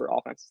two caliber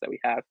offenses that we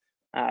have.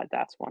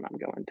 That's one I'm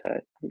going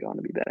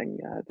to be betting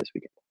this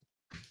weekend.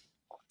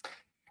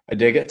 I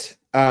dig it.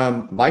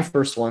 My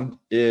first one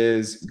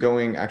is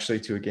going actually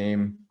to a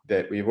game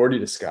that we've already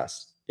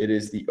discussed. It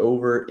is the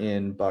over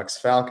in Bucks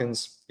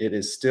Falcons. It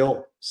is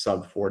still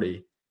sub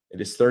 40.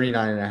 It is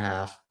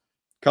 39.5.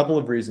 Couple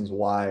of reasons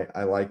why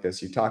I like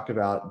this. You talked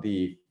about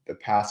the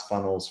pass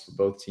funnels for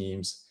both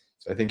teams.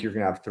 So I think you're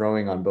going to have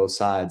throwing on both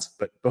sides,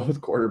 but both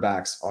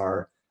quarterbacks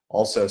are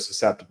also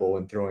susceptible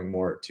in throwing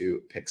more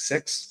to pick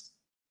six.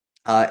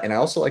 And I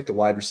also like the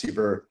wide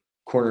receiver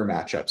corner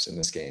matchups in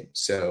this game.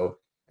 So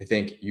I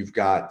think you've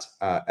got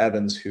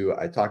Evans, who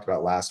I talked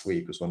about last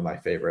week, was one of my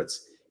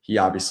favorites. He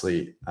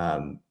obviously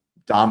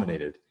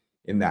dominated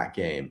in that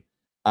game.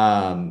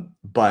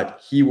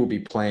 But he will be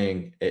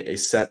playing a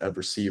set of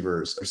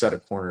receivers or set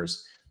of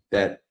corners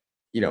that,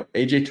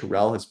 AJ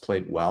Terrell has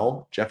played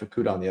well. Jeff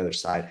Okudah on the other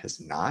side has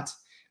not.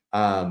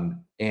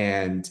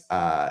 And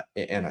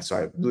so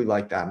I really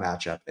like that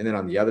matchup. And then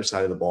on the other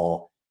side of the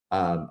ball,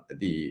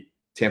 the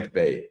Tampa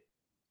Bay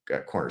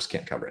corners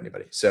can't cover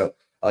anybody. So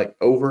like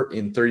over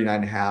in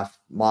 39.5,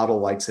 model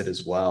likes it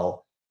as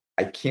well.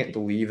 I can't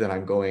believe that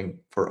I'm going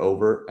for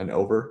over and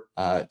over.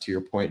 To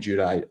your point,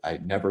 Judah, I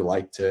never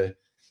like to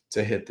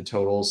hit the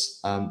totals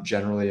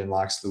generally in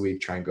locks of the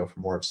week, try and go for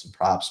more of some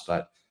props,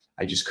 but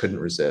I just couldn't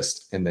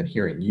resist. And then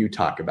hearing you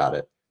talk about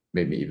it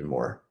made me even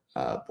more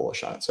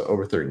bullish on it. So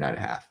over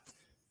 39.5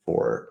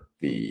 for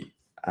the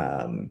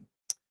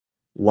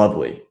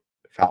lovely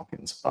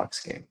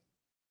Falcons-Bucks game.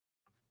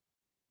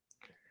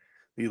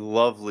 The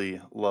lovely,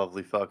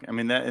 lovely fuck. I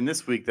mean, that in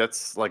this week,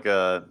 that's like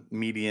a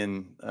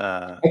median.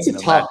 It's a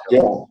top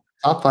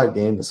 5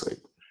 game this week.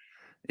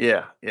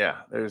 Yeah.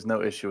 There's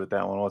no issue with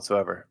that one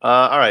whatsoever.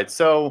 All right,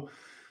 so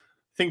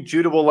I think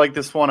Judah will like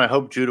this one. I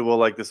hope Judah will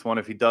like this one.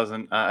 If he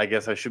doesn't, I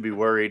guess I should be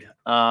worried.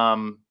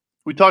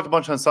 We talked a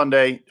bunch on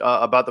Sunday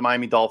about the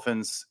Miami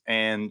Dolphins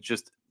and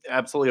just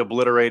absolutely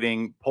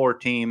obliterating poor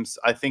teams.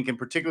 I think in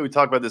particular, we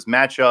talked about this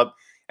matchup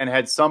and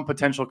had some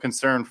potential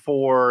concern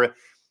for,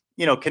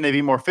 can they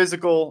be more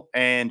physical?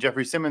 And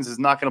Jeffrey Simmons is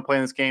not going to play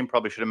in this game.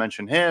 Probably should have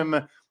mentioned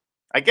him.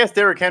 I guess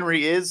Derrick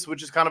Henry is,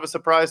 which is kind of a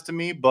surprise to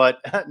me,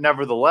 but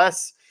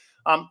nevertheless,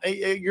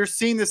 you're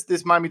seeing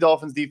this Miami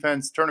Dolphins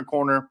defense turn a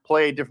corner,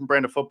 play a different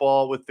brand of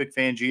football with Vic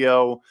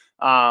Fangio.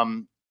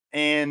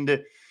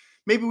 And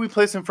maybe we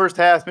play some first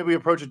half, maybe we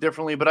approach it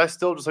differently, but I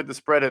still just like the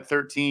spread at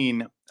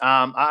 13.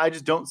 I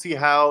just don't see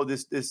how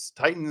this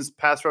Titans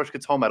pass rush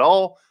gets home at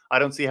all. I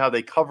don't see how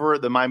they cover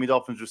the Miami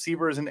Dolphins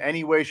receivers in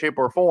any way, shape,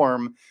 or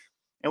form.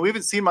 And we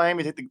haven't seen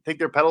Miami take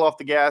their pedal off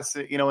the gas,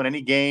 in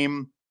any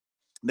game.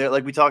 They're,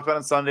 like we talked about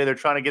on Sunday, they're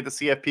trying to get the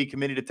CFP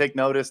committee to take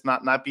notice,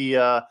 not be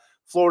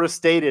Florida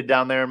stated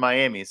down there in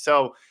Miami.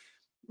 So,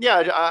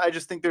 yeah, I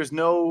just think there's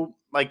no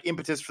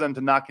impetus for them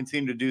to not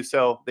continue to do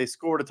so. They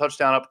scored a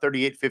touchdown up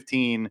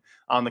 38-15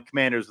 on the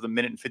Commanders with 1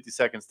 minute and 50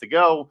 seconds to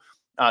go.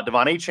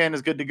 Devon Achane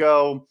is good to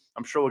go.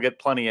 I'm sure we'll get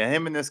plenty of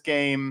him in this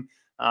game.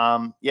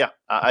 And then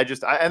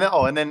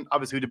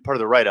obviously we did part of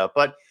the write-up,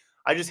 but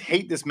I just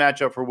hate this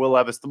matchup for Will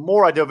Levis. The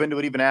more I dove into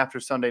it, even after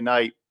Sunday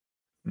night,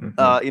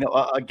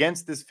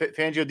 against this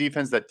Fangio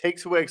defense that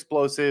takes away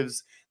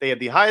explosives, they have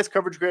the highest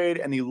coverage grade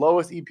and the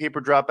lowest EPA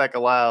per dropback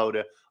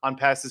allowed on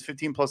passes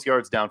 15 plus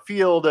yards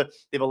downfield.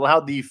 They've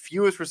allowed the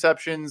fewest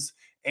receptions,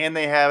 and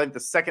they have the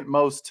second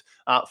most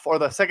for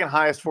the second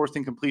highest forced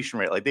incompletion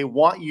rate. Like, they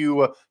want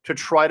you to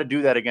try to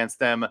do that against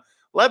them.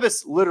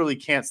 Levis literally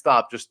can't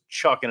stop just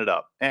chucking it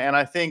up. And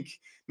I think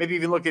maybe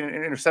even looking at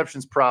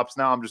interceptions props,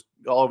 now I'm just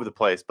all over the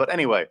place. But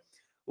anyway,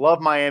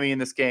 love Miami in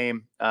this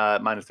game,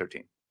 minus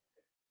 13.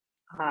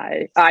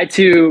 I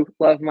too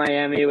love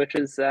Miami, which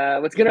is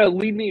what's going to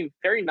lead me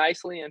very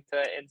nicely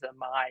into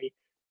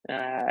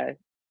my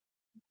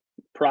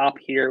prop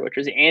here, which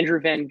is Andrew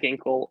Van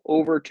Ginkel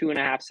over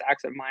 2.5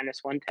 sacks at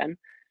minus 110.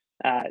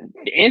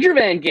 Andrew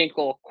Van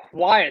Ginkel,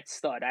 quiet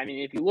stud. I mean,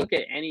 if you look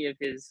at any of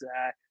his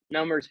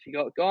numbers, if you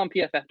go on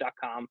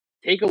PFF.com,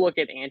 take a look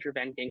at Andrew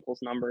Van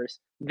Ginkel's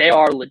numbers. They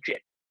are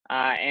legit,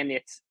 and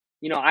it's,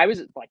 I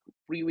was like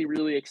really,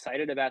 really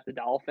excited about the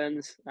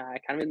Dolphins,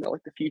 kind of in the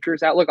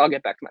futures outlook. I'll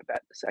get back to my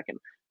bet in a second.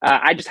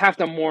 I just have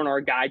to mourn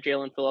our guy,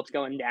 Jalen Phillips,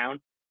 going down.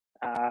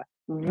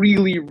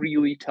 Really,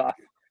 really tough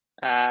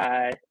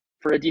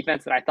for a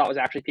defense that I thought was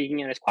actually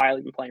peaking and has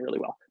quietly been playing really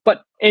well.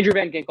 But Andrew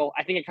Van Ginkel,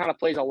 I think it kind of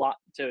plays a lot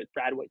to,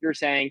 Brad, what you're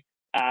saying.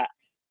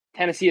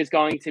 Tennessee is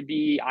going to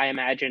be, I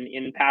imagine,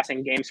 in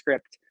passing game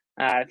script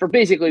for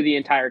basically the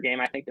entire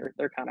game. I think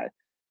they're kind of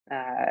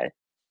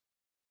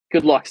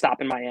good luck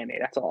stopping Miami.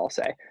 That's all I'll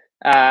say.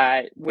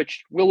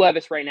 Which Will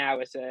Levis right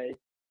now is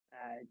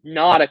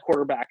not a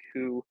quarterback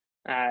who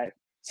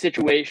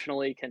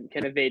situationally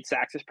can evade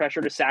sacks. His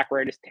pressure to sack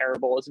rate is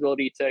terrible. His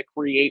ability to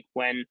create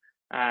when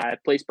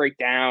plays break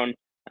down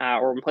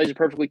or when plays are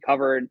perfectly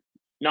covered,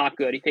 not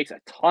good. He takes a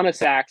ton of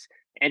sacks.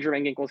 Andrew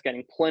Van Ginkel is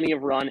getting plenty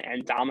of run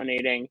and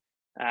dominating.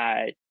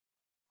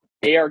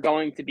 They are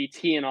going to be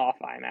teeing off,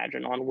 I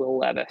imagine, on Will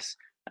Levis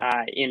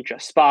in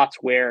just spots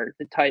where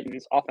the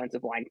Titans'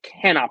 offensive line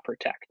cannot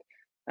protect.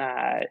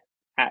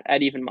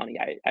 At even money,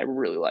 I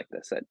really like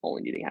this at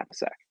only needing half a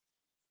sack.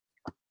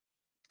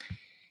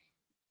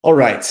 All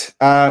right.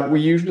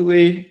 We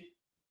usually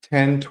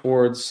tend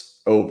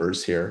towards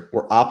overs here.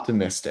 We're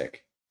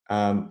optimistic.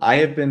 I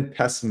have been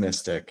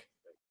pessimistic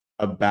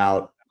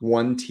about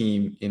one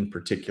team in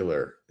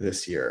particular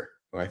this year,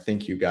 who I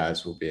think you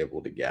guys will be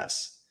able to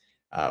guess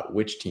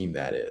which team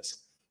that is.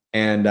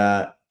 And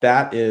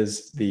that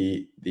is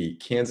the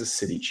Kansas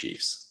City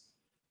Chiefs.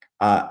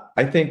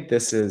 I think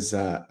this is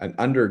an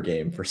under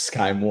game for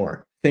Sky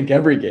Moore. I think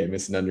every game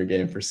is an under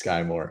game for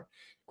Sky Moore.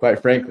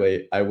 Quite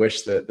frankly, I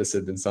wish that this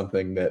had been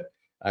something that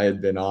I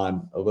had been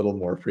on a little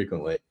more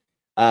frequently.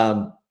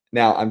 Now,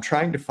 I'm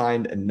trying to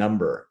find a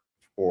number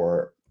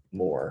for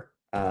Moore.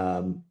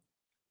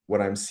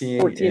 What I'm seeing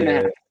 14 and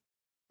a half.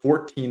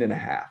 14 and a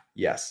half.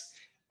 Yes.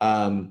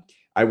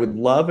 I would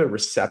love a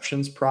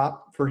receptions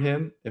prop for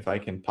him if I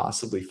can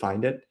possibly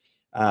find it.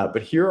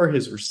 But here are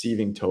his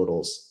receiving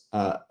totals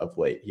of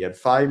late. He had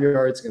 5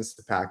 yards against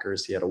the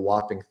Packers. He had a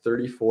whopping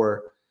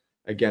 34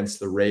 against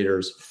the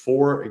Raiders,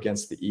 4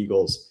 against the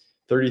Eagles,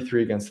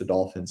 33 against the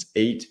Dolphins,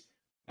 8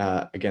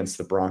 against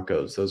the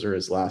Broncos. Those are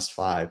his last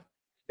 5. I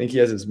think he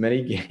has as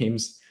many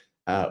games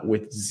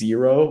with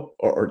 0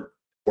 or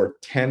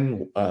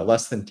 10,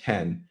 less than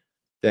 10,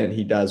 than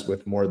he does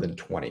with more than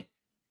 20,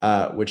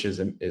 which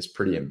is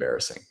pretty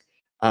embarrassing.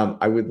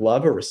 I would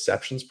love a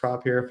receptions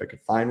prop here if I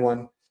could find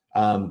one,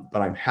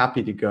 but I'm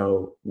happy to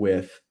go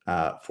with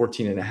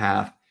 14 and a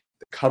half.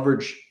 The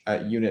coverage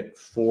unit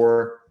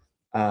for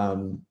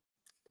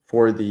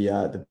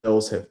the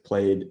Bills have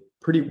played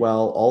pretty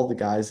well. All the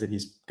guys that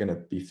he's going to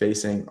be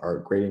facing are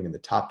grading in the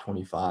top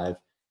 25.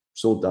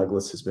 Joel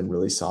Douglas has been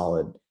really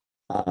solid.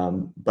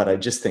 But I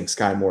just think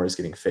Sky Moore is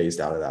getting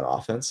phased out of that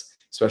offense,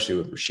 especially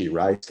with Rashee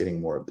Rice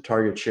getting more of the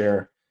target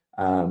share.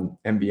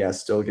 MBS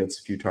still gets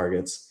a few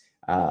targets.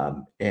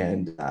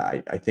 And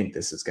I think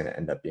this is going to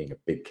end up being a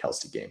big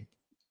Kelsey game,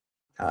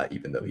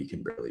 even though he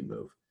can barely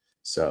move.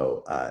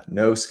 So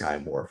no Sky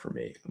Moore for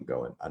me. I'm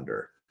going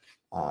under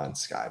on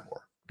Sky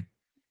Moore.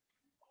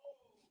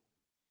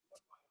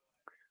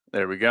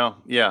 There we go.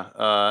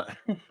 Yeah.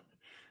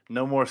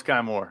 No more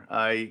Sky Moore.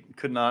 I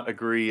could not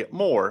agree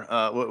more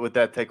with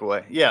that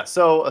takeaway. Yeah.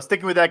 So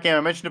sticking with that game, I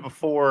mentioned it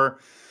before.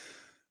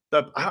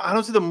 I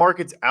don't see the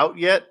markets out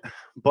yet,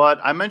 but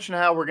I mentioned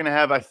how we're going to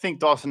have, I think,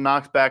 Dawson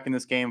Knox back in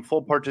this game,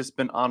 full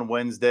participant on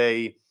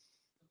Wednesday.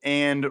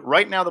 And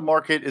right now the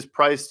market is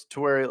priced to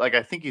where,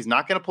 I think he's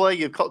not going to play.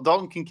 You have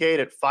Dalton Kincaid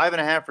at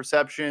 5.5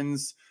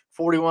 receptions,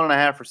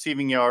 41.5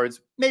 receiving yards.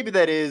 Maybe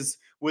that is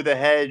with a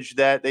hedge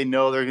that they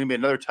know there's going to be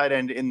another tight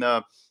end in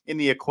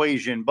the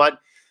equation. But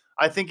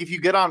I think if you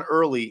get on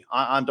early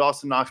on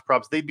Dawson Knox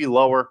props, they'd be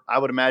lower. I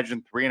would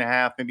imagine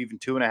 3.5, maybe even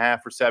 2.5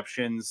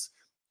 receptions,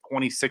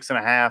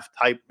 26.5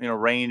 type,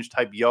 range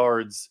type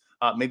yards,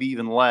 maybe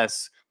even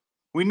less.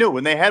 We knew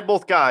when they had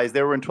both guys,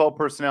 they were in 12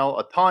 personnel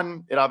a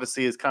ton. It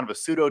obviously is kind of a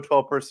pseudo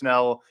 12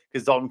 personnel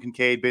because Dalton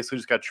Kincaid basically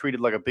just got treated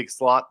like a big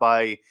slot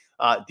by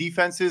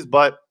defenses.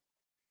 But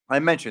I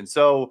mentioned,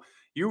 so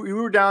You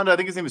were down to, I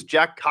think his name was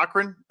Jack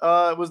Cochran,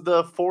 was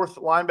the fourth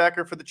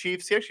linebacker for the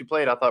Chiefs. He actually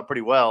played, I thought,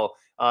 pretty well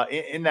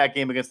in that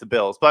game against the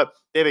Bills. But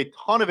they have a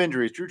ton of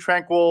injuries. Drew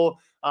Tranquil,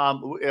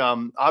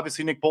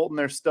 obviously Nick Bolton,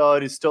 their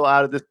stud, is still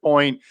out at this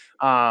point.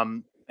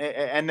 And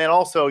then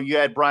also you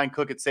had Brian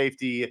Cook at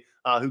safety,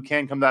 who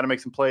can come down and make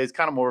some plays,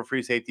 kind of more of a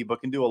free safety,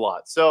 but can do a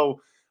lot.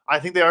 So I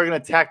think they are going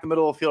to attack the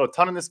middle of the field a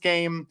ton in this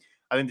game.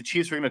 I think the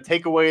Chiefs are going to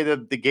take away the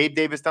Gabe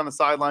Davis down the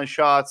sideline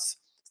shots.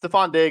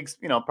 Stephon Diggs,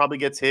 probably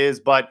gets his,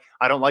 but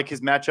I don't like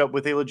his matchup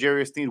with a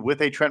L'Jarius Sneed, with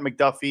a Trent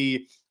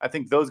McDuffie. I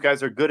think those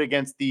guys are good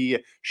against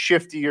the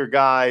shiftier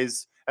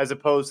guys as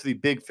opposed to the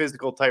big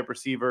physical type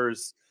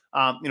receivers,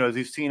 as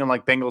you've seen in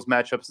like Bengals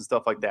matchups and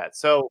stuff like that.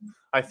 So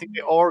I think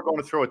they are going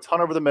to throw a ton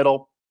over the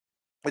middle.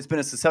 It's been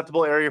a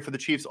susceptible area for the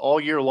Chiefs all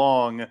year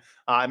long.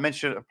 I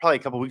mentioned it probably a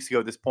couple weeks ago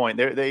at this point.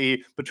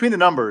 They between the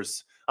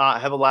numbers,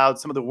 have allowed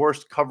some of the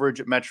worst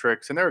coverage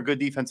metrics, and they're a good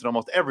defense in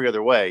almost every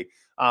other way.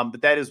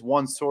 But that is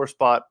one sore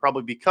spot,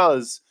 probably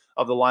because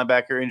of the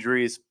linebacker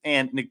injuries,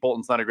 and Nick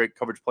Bolton's not a great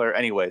coverage player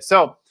anyway.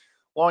 So,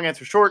 long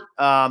answer short,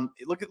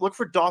 look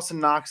for Dawson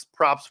Knox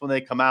props when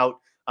they come out.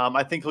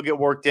 I think he'll get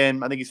worked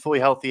in. I think he's fully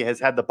healthy, has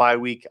had the bye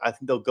week. I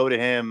think they'll go to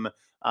him,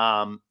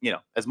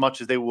 as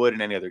much as they would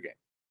in any other game.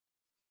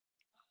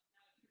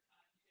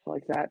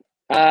 Like that.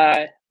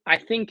 I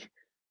think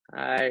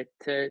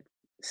to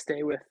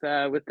stay with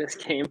this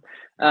game,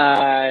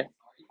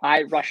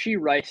 Rashee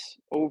Rice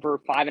over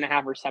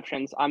 5.5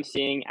 receptions. I'm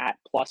seeing at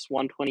plus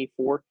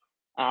 124.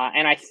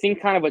 And I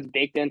think kind of what's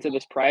baked into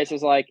this price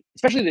is like,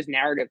 especially this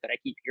narrative that I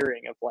keep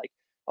hearing of like,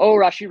 oh,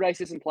 Rashee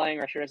Rice isn't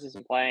playing.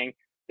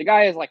 The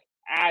guy is like,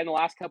 in the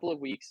last couple of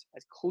weeks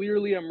has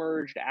clearly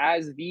emerged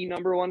as the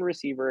number one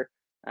receiver.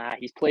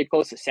 He's played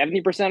close to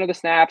 70% of the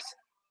snaps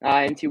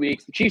in 2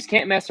 weeks. The Chiefs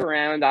can't mess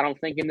around, I don't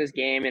think, in this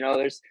game.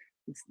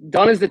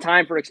 Done is the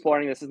time for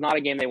exploring. This is not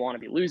a game they want to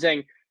be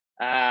losing.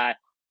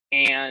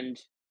 And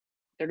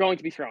they're going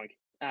to be throwing.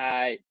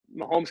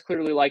 Mahomes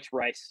clearly likes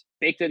Rice.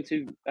 Baked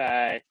into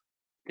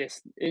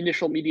this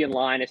initial median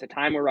line is a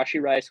time where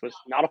Rashee Rice was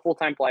not a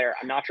full-time player.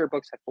 I'm not sure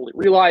books have fully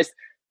realized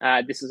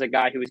this is a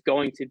guy who is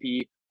going to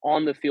be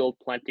on the field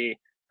plenty,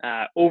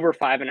 over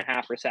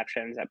 5.5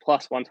 receptions at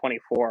plus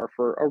 124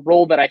 for a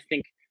role that I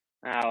think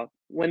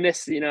when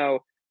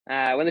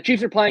the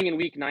Chiefs are playing in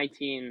week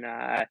 19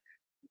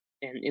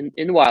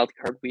 in wild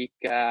card week,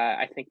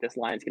 I think this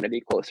line is going to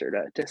be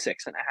closer to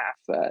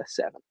 6.5,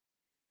 7.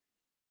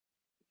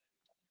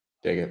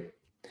 Dig it.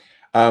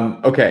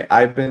 Okay,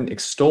 I've been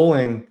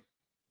extolling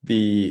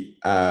the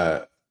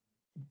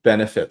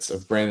benefits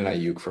of Brandon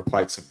Ayuk for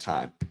quite some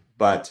time,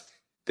 but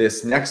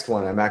this next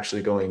one I'm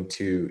actually going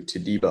to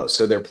Debo.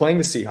 So they're playing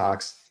the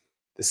Seahawks.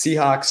 The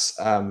Seahawks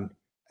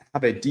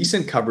have a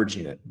decent coverage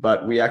unit,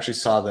 but we actually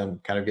saw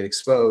them kind of get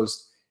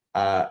exposed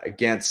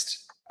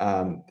against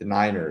the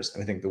Niners.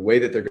 And I think the way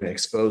that they're going to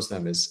expose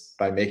them is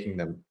by making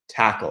them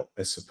tackle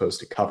as opposed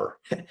to cover.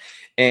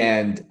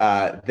 And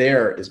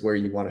there is where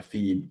you want to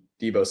feed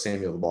Debo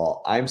Samuel the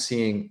ball. I'm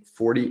seeing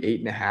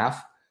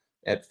 48.5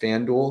 at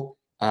FanDuel.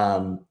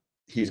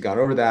 He's gone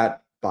over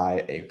that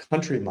by a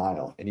country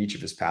mile in each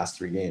of his past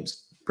 3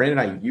 games.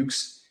 Brandon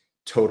Ayuk's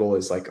total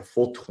is like a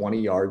full 20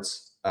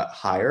 yards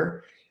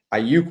higher.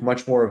 Ayuk,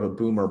 much more of a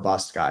boom or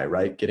bust guy,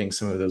 right? Getting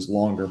some of those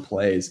longer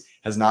plays,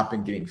 has not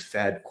been getting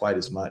fed quite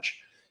as much.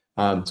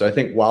 So I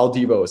think while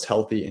Debo is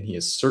healthy, and he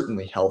is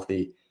certainly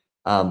healthy,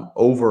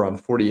 over on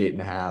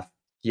 48.5,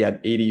 he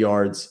had 80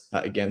 yards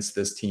against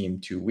this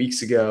team 2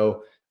 weeks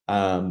ago.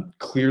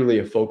 Clearly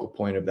a focal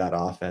point of that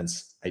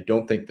offense. I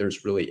don't think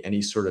there's really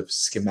any sort of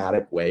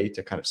schematic way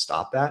to kind of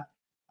stop that.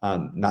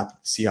 Not that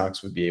the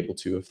Seahawks would be able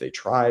to if they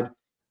tried.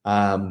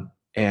 So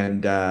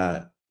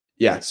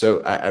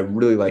I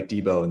really like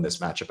Debo in this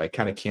matchup. I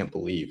kind of can't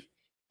believe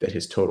that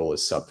his total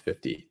is sub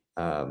 50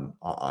 on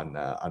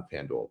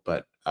FanDuel,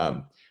 but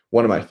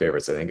one of my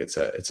favorites. I think it's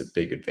a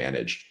big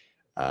advantage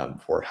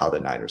for how the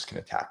Niners can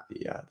attack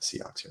the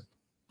Seahawks here.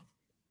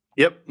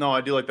 Yep. No,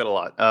 I do like that a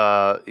lot.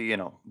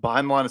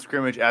 Behind the line of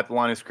scrimmage, at the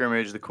line of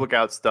scrimmage, the quick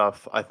out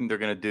stuff, I think they're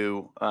going to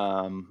do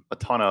a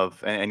ton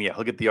of. And yeah,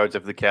 he'll get the yards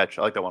after the catch.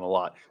 I like that one a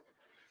lot.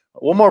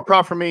 One more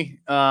prop for me.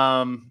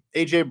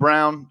 A.J.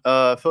 Brown,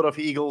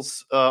 Philadelphia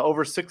Eagles,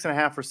 over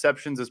 6.5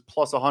 receptions is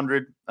plus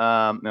 100.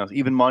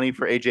 Even money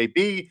for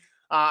AJB.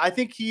 I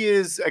think he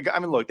is. I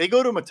mean, look, they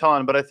go to him a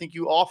ton, but I think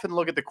you often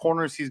look at the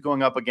corners he's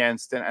going up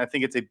against, and I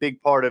think it's a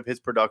big part of his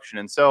production.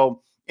 And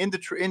so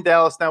in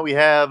Dallas now we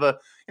have,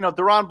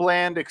 Deron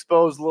Bland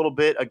exposed a little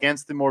bit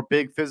against the more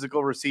big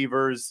physical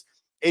receivers.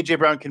 A.J.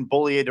 Brown can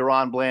bully a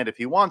Deron Bland if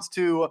he wants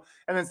to.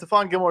 And then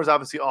Stephon Gilmore is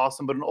obviously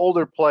awesome, but an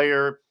older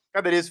player,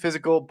 guy that is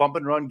physical, bump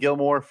and run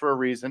Gilmore for a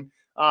reason.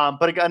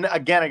 But again, a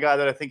guy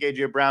that I think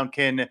A.J. Brown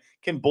can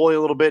bully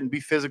a little bit and be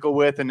physical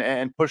with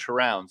and push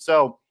around.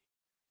 So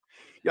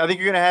yeah, I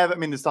think you're going to have,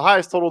 it's the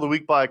highest total of the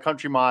week by a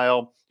country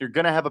mile. You're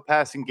going to have a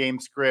passing game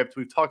script.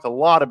 We've talked a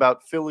lot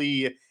about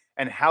Philly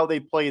and how they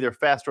play either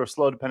fast or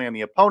slow, depending on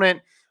the opponent.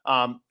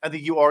 I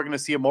think you are going to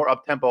see a more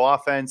up-tempo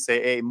offense,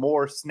 a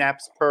more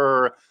snaps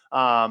per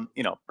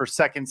per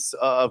seconds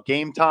of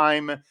game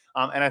time. And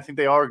I think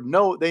they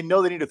know they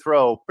need to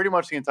throw pretty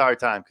much the entire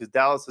time because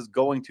Dallas is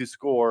going to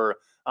score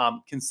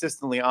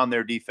consistently on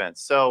their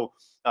defense. So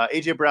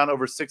AJ Brown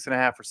over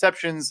 6.5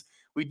 receptions.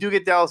 We do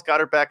get Dallas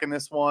Goedert back in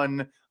this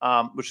one,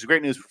 which is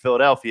great news for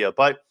Philadelphia,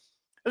 but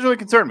it doesn't really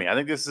concern me. I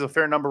think this is a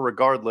fair number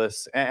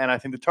regardless. And I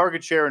think the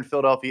target share in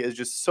Philadelphia is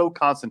just so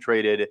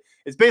concentrated.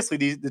 It's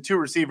basically the two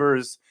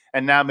receivers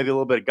and now maybe a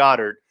little bit of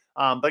Goddard.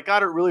 But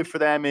Goddard really for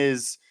them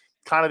is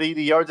kind of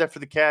the yards after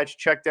the catch,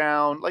 check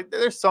down. Like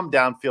there's some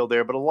downfield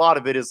there, but a lot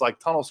of it is like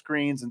tunnel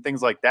screens and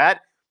things like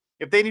that.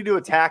 If they need to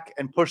attack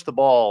and push the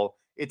ball,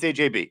 it's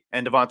AJB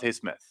and Devontae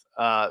Smith.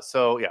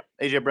 So yeah,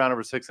 AJ Brown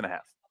over 6.5.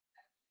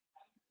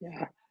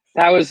 Yeah,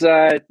 that was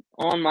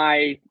on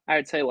my, I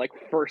would say, like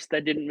first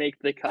that didn't make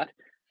the cut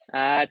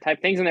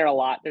type things in there.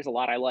 There's a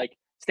lot I like.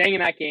 Staying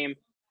in that game,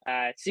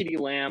 CeeDee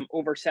Lamb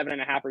over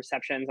 7.5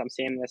 receptions. I'm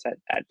seeing this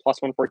at plus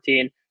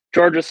 114.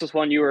 George, this was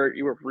one you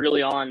were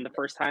really on the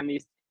first time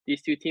these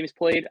two teams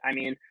played. I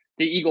mean,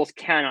 the Eagles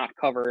cannot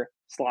cover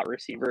slot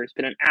receiver. It's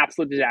been an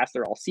absolute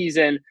disaster all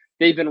season.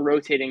 They've been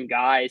rotating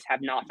guys,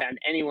 have not found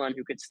anyone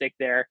who could stick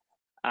there.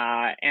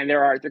 And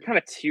they're kind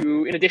of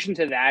two, in addition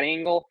to that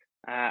angle,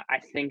 I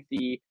think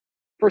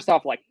first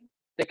off, like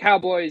the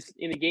Cowboys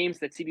in the games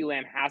that CeeDee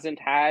Lamb hasn't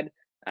had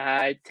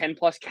 10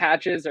 plus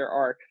catches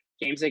or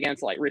games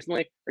against like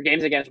recently or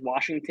games against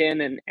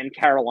Washington and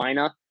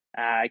Carolina,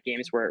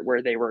 games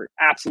where they were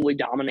absolutely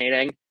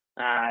dominating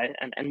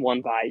and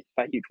won by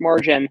huge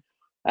margin.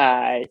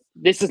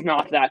 This is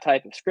not that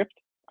type of script.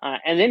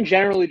 And then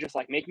generally just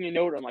like making a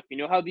note on like, we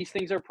know how these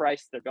things are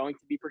priced. They're going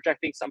to be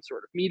projecting some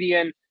sort of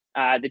median.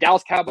 The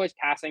Dallas Cowboys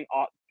passing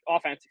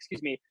offense,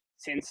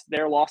 since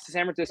their loss to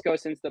San Francisco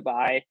since the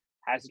bye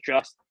has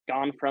just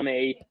gone from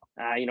a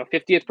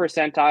 50th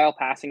percentile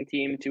passing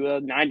team to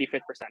a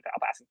 95th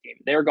percentile passing team.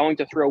 They're going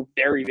to throw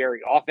very,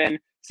 very often.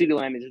 CeeDee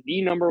Lamb is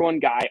the number one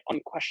guy,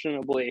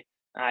 unquestionably.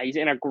 He's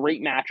in a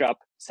great matchup.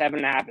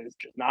 7.5 is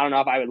just not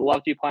enough. I would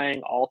love to be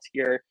playing all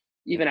tier,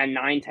 even at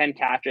 9-10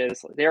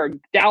 catches.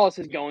 Dallas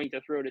is going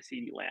to throw to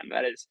CeeDee Lamb.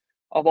 That is,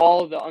 of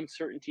all of the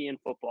uncertainty in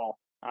football,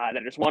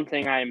 that is one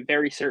thing I am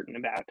very certain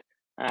about.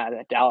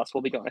 That Dallas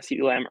will be going to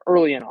CeeDee Lamb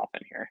early and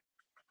often here.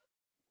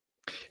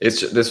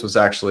 This was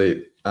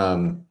actually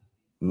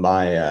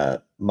my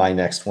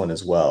next one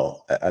as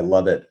well. I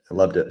love it. I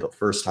loved it the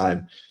first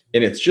time,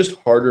 and it's just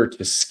harder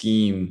to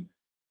scheme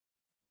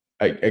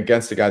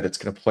against a guy that's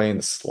going to play in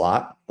the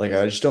slot. Like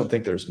I just don't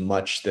think there's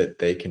much that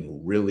they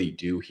can really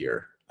do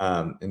here.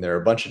 And there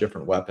are a bunch of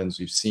different weapons.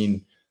 We've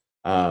seen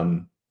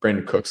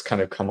Brandon Cooks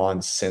kind of come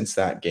on since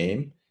that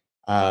game,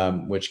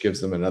 which gives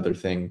them another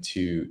thing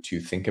to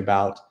think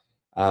about.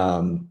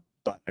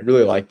 But I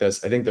really like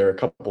this. I think there are a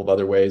couple of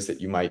other ways that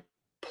you might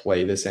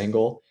play this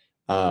angle.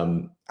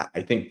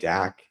 I think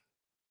Dak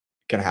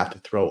gonna have to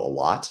throw a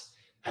lot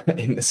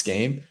in this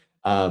game.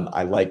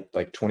 I like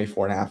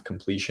 24.5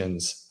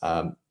 completions.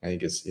 I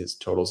think his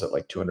totals at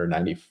like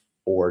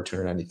 294,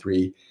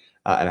 293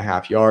 and a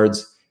half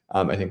yards.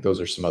 I think those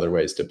are some other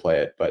ways to play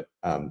it, but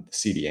the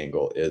CD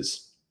angle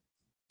is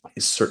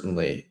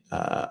certainly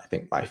I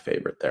think my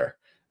favorite there.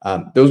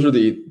 Those were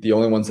the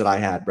only ones that I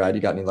had. Brad,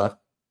 you got any left?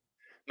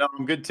 No,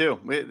 I'm good too.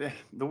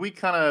 The week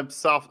kind of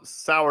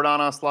soured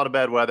on us, a lot of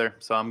bad weather,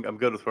 so I'm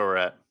good with where we're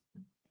at.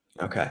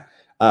 Okay.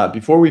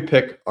 Before we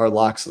pick our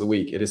locks of the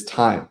week, it is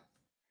time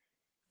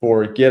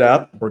for Get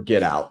Up or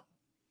Get Out.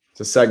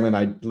 It's a segment.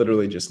 I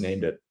literally just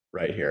named it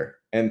right here.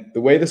 And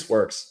the way this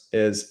works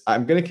is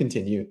I'm going to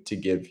continue to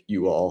give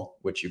you all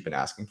what you've been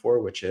asking for,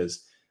 which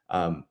is,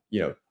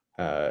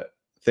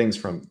 things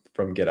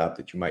from Get Up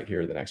that you might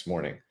hear the next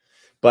morning.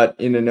 But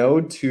in an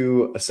ode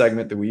to a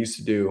segment that we used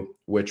to do,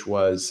 which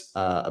was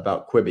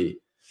about Quibi,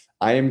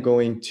 I am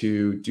going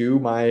to do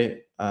my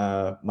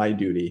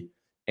duty,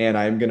 and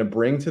I'm going to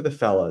bring to the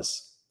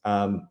fellas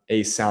a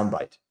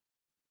soundbite.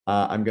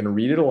 I'm going to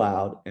read it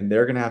aloud, and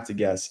they're going to have to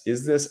guess,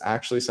 is this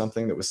actually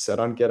something that was said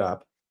on Get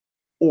Up,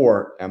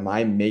 or am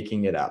I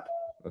making it up?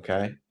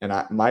 Okay. And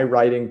my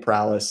writing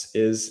prowess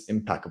is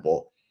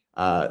impeccable.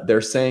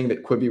 They're saying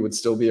that Quibi would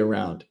still be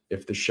around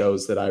if the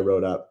shows that I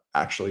wrote up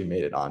actually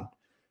made it on.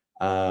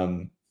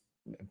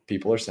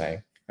 People are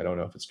saying, I don't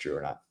know if it's true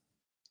or not.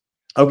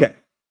 Okay.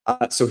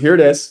 So here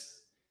it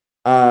is.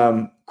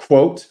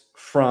 Quote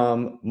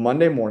from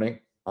Monday morning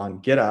on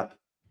Get Up.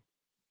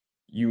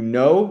 You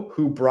know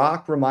who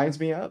Brock reminds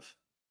me of?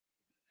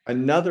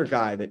 Another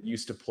guy that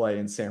used to play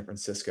in San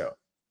Francisco.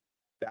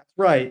 That's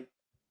right,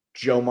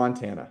 Joe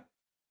Montana.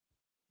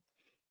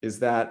 Is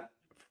that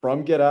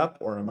from Get Up,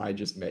 or am I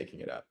just making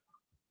it up?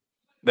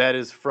 That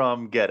is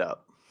from Get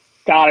Up.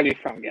 Gotta be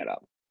from Get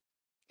Up.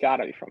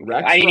 Gotta be from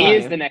Get Up. I mean, he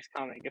is the next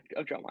comic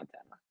of Joe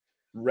Montana.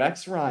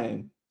 Rex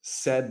Ryan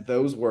said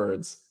those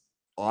words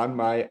on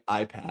my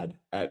iPad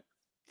at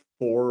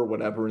 4 or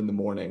whatever in the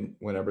morning,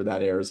 whenever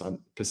that airs on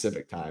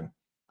Pacific time.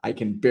 I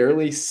can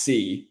barely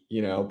see,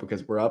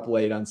 because we're up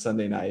late on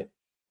Sunday night.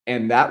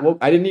 And I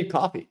didn't need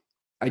coffee.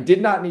 I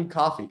did not need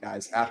coffee,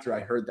 guys, after I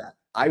heard that.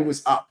 I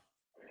was up.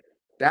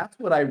 That's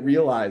what I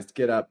realized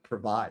Get Up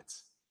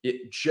provides.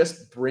 it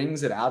just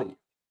brings it out of you.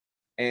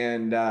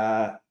 And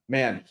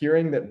man,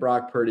 hearing that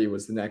Brock Purdy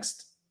was the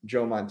next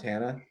Joe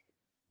Montana,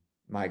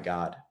 my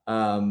God.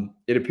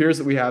 It appears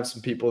that we have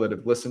some people that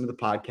have listened to the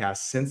podcast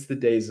since the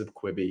days of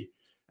Quibi,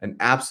 an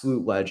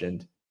absolute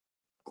legend.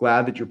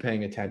 Glad that you're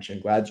paying attention.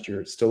 Glad that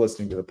you're still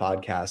listening to the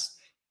podcast.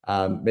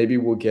 Maybe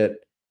we'll get,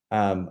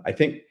 I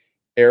think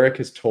Eric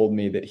has told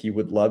me that he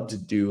would love to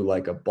do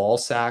like a ball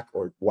sack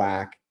or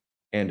whack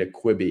and a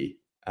Quibi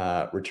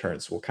return.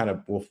 So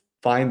we'll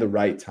find the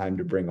right time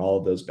to bring all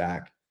of those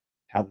back,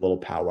 have a little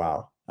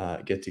powwow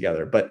get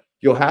together. But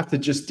you'll have to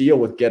just deal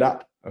with Get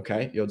Up.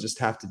 Okay. You'll just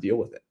have to deal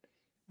with it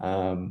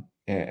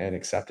and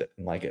accept it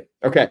and like it.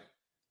 Okay.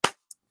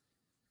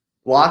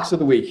 Locks of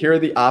the week. Here are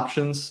the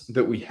options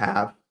that we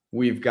have.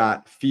 We've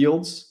got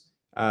Fields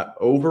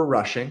over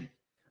rushing,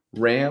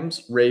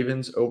 Rams,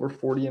 Ravens over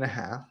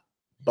 40.5,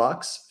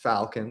 Bucks,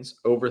 Falcons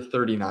over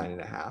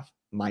 39.5,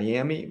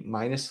 Miami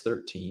minus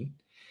 13.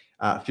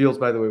 Fields,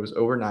 by the way, was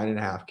over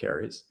 9.5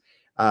 carries.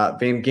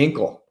 Van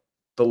Ginkel,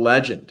 the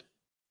legend,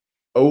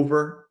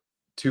 over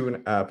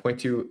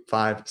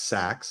 0.25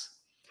 sacks.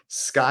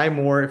 Sky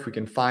Moore, if we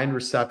can find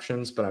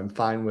receptions, but I'm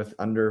fine with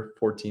under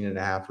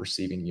 14.5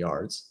 receiving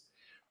yards.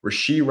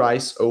 Rashee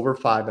Rice over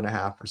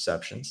 5.5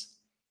 receptions.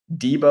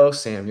 Deebo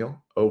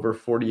Samuel over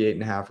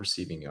 48.5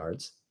 receiving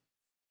yards.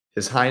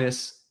 His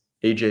Highness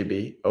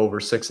AJB over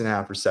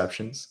 6.5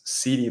 receptions.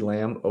 CeeDee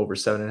Lamb over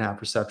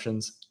 7.5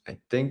 receptions. I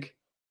think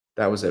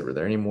that was it. Were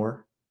there any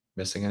more?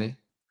 Missing any?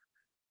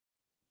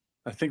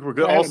 I think we're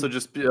good. Also,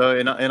 just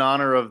in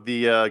honor of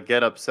the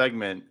Get Up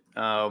segment,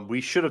 we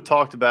should have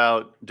talked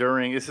about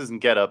during, this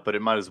isn't Get Up, but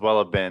it might as well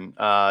have been,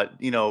 for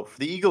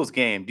the Eagles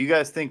game, do you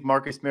guys think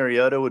Marcus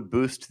Mariota would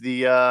boost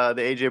the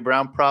AJ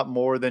Brown prop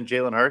more than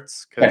Jalen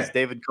Hurts? Because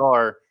David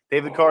Carr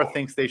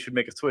thinks they should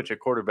make a switch at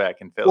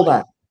quarterback in Philly. Hold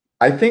on.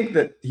 I think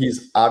that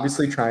he's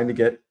obviously trying to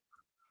get,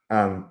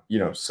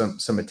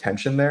 some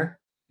attention there,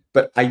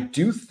 but I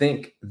do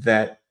think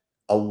that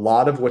a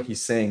lot of what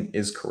he's saying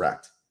is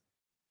correct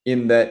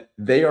in that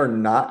they are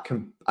not,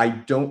 I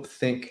don't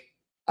think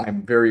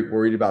I'm very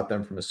worried about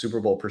them from a Super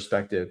Bowl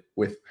perspective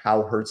with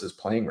how Hurts is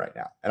playing right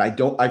now. And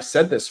I've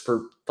said this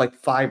for like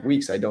 5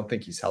 weeks. I don't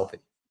think he's healthy.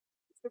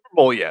 Super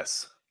Bowl,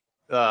 yes.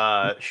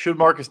 Should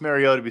Marcus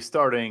Mariota be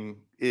starting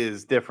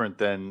is different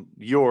than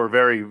your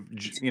very,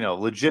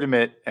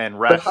 legitimate and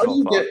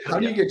rational thought. How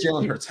do you get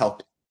Jalen Hurts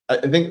healthy? I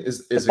think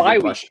is a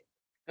good question.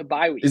 The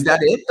bye week. Is that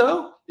it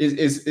though?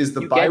 Is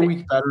the bye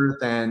week better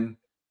than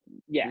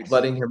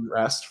letting him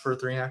rest for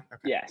 3.5? Okay.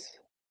 Yes,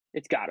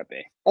 it's got to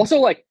be. Also,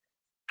 like,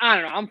 I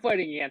don't know. I'm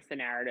fighting against the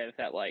narrative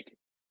that like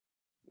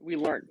we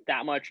learned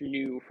that much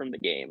new from the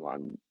game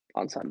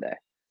on Sunday.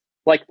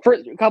 Like, for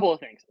a couple of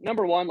things.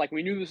 Number one, like,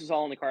 we knew this was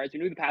all in the cards. We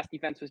knew the pass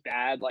defense was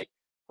bad. Like,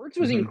 Hurts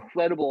was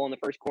incredible in the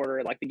first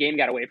quarter. Like, the game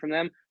got away from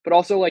them. But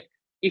also, like,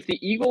 if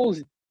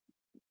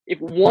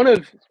one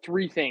of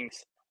three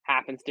things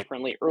happens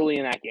differently early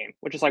in that game,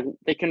 which is like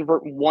they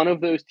convert one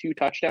of those two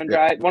touchdown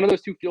drives, one of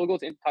those two field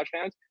goals into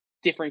touchdowns,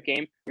 different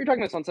game. We were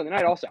talking about this on Sunday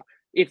night also.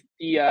 If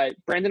the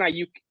Brandon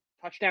Ayuk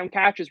touchdown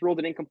catch is ruled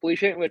an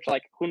incompletion, which,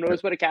 like, who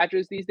knows what a catch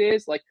is these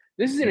days? Like,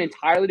 this is an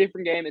entirely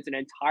different game. It's an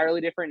entirely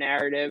different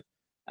narrative.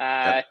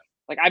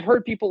 Like, I've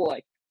heard people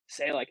like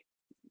say like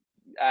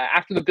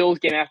after the Bills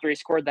game, after he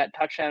scored that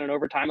touchdown in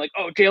overtime, like,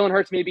 oh, Jalen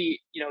Hurts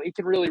maybe he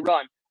can really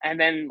run, and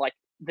then like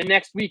the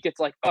next week it's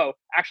like, oh,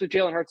 actually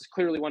Jalen Hurts is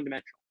clearly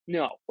one-dimensional.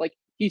 No, like,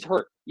 he's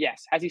hurt.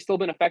 Yes. Has he still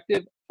been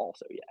effective?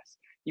 Also, yes.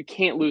 You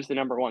can't lose the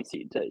number one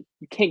seed.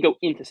 You can't go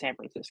into San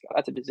Francisco.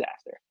 That's a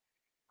disaster.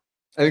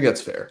 I think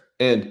that's fair.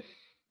 And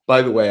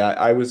by the way,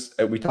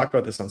 we talked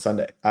about this on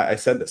Sunday. I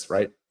said this,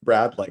 right,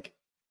 Brad? Like,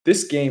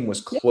 this game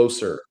was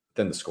closer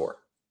than the score.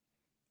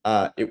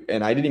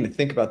 And I didn't even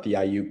think about the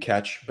Ayuk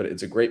catch, but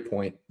it's a great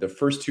point. The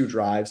first two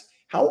drives,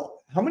 how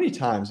many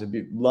times would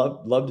be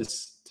love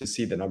to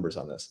see the numbers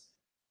on this?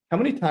 How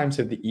many times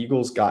have the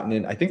Eagles gotten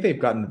in? I think they've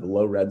gotten to the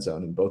low red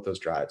zone in both those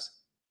drives,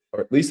 or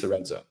at least the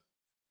red zone,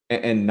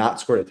 and not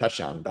scored a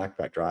touchdown in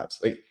back-to-back drives.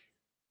 Like,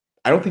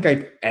 I don't think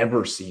I've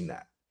ever seen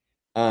that.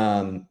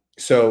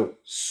 So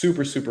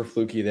super, super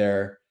fluky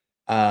there.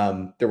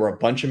 There were a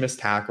bunch of missed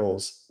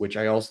tackles, which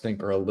I also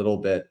think are a little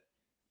bit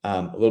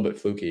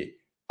fluky.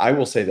 I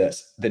will say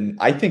this,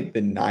 I think the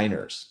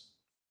Niners,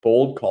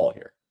 bold call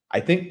here,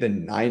 I think the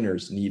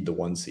Niners need the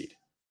 1 seed.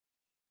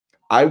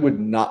 I would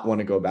not want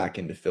to go back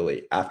into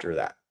Philly after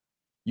that.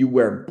 You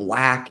wear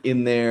black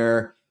in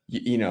there,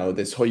 you do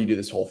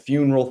this whole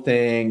funeral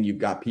thing. You've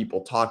got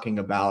people talking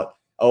about,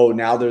 oh,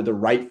 now they're the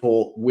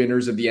rightful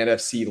winners of the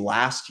NFC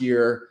last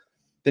year.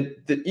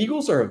 The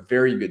Eagles are a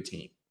very good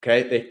team,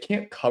 okay? They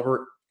can't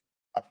cover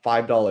a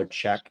 $5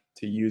 check,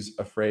 to use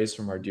a phrase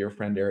from our dear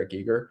friend Eric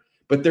Eager,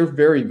 but they're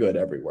very good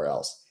everywhere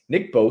else.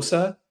 Nick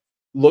Bosa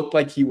looked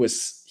like he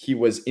was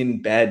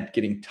in bed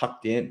getting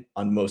tucked in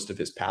on most of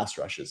his pass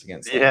rushes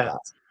against the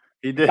Pats.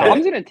 He did.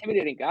 Dom's an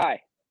intimidating guy.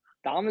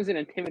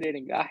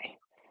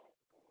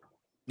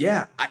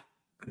 Yeah,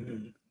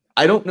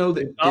 I don't know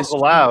that not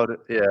allowed.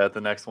 Yeah, at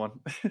the next one,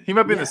 he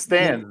might be in the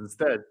stands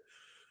instead.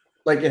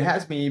 like it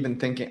has me even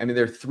thinking. I mean,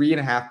 they're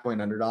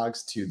 3.5-point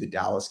underdogs to the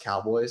Dallas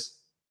Cowboys.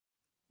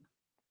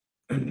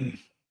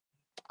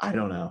 I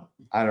don't know.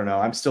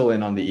 I'm still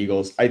in on the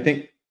Eagles. I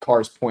think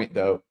Carr's point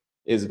though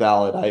is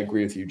valid. I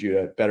agree with you,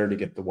 Judah. Better to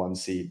get the 1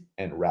 seed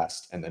and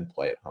rest and then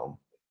play at home.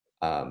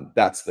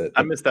 That's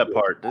I missed that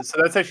part.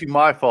 So that's actually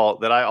my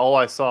fault that all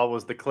I saw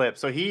was the clip.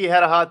 So he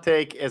had a hot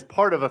take as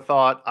part of a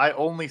thought. I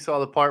only saw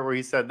the part where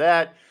he said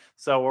that.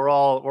 So we're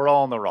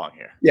all in the wrong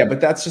here. Yeah,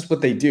 but that's just what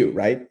they do,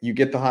 right? You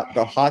get the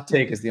hot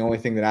take is the only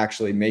thing that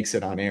actually makes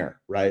it on air,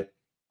 right?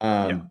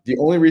 The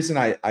only reason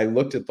I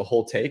looked at the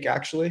whole take,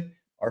 actually,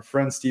 our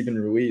friend Stephen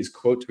Ruiz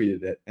quote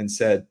tweeted it and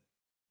said,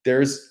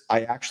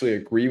 I actually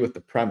agree with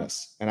the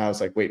premise. And I was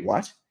like, wait,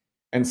 what?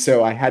 And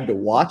so I had to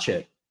watch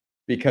it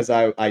because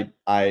I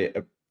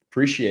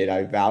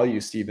value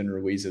Stephen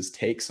Ruiz's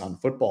takes on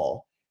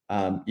football,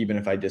 even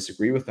if I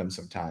disagree with them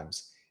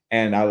sometimes.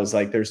 And I was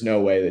like, there's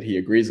no way that he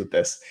agrees with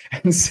this.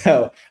 And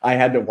so I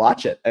had to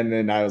watch it. And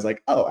then I was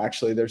like, oh,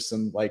 actually, there's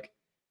some and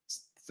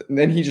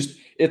then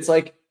it's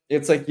like,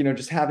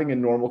 just having a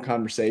normal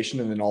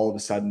conversation. And then all of a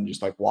sudden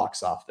just like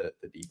walks off the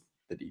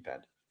deep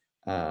end.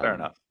 Fair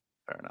enough.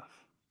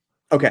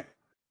 Okay.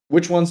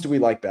 Which ones do we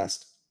like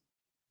best?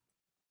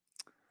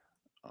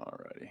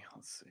 Alrighty.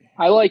 Let's see.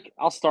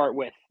 I'll start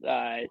with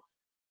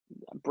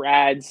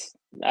Brad's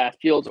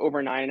Fields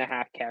over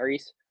 9.5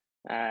 carries.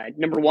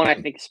 Number one, I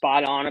think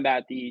spot on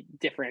about the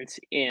difference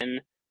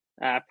in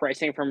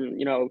pricing from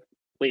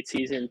late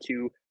season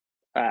to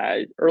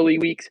early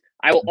weeks.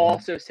 I will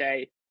also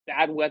say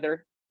bad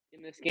weather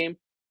in this game,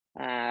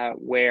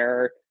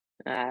 where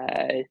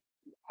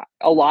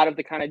a lot of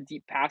the kind of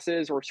deep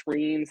passes or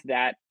screens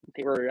that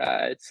they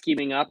were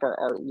scheming up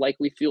are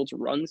likely Fields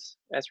runs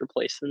as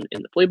replaced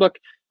in the playbook,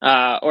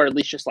 or at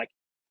least just like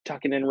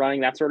tucking in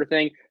running, that sort of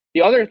thing.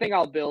 The other thing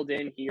I'll build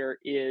in here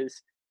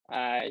is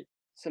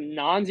some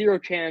non-zero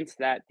chance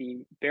that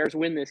the Bears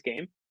win this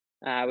game,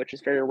 which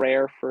is very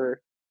rare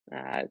for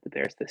the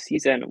Bears this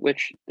season,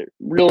 which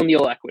real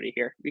nil equity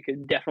here. We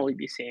could definitely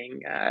be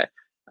seeing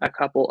a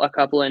couple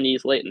of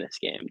knees late in this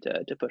game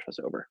to push us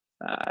over.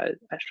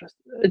 That's just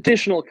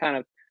additional kind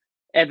of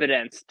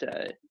evidence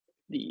to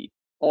the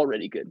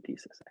already good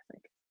thesis, I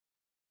think.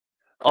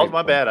 Oh,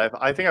 my bad.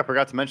 I think I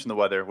forgot to mention the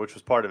weather, which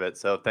was part of it.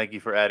 So thank you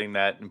for adding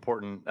that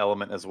important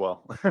element as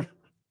well.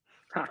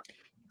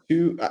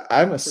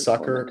 I'm a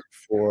sucker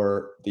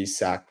for these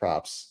sack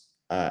props.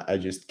 I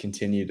just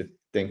continue to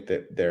think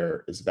that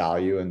there is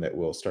value and that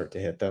we'll start to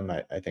hit them.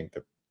 I think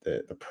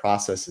the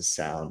process is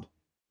sound.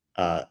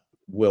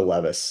 Will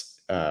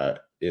Levis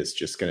is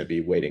just going to be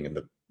waiting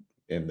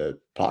in the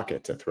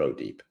pocket to throw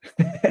deep.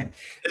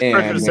 His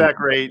pressure to sack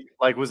rate,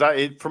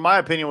 from my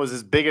opinion, was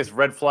his biggest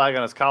red flag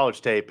on his college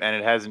tape, and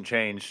it hasn't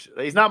changed.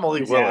 He's not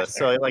Malik Willis,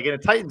 so like in a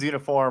Titans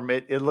uniform,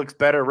 it looks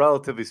better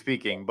relatively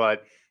speaking.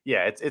 But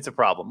yeah, it's a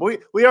problem.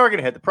 We are going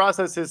to hit. The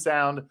process is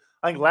sound.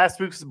 I think last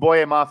week's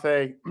Boye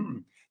Mafe.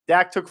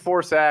 Dak took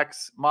 4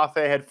 sacks. Mafe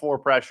had 4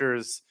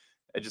 pressures.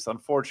 It just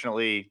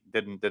unfortunately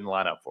didn't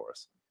line up for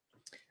us.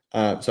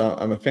 So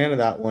I'm a fan of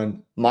that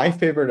one. My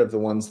favorite of the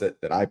ones that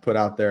I put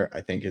out there,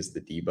 I think, is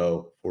the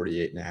Debo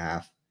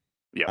 48.5.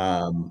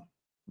 Yeah.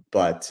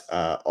 But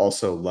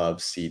also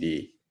love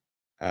CD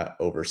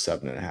over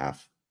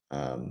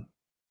 7.5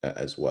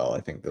 as well.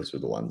 I think those are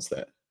the ones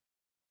that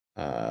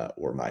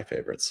were my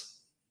favorites.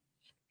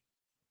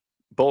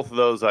 Both of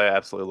those I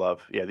absolutely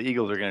love. Yeah, the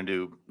Eagles are going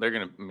to do.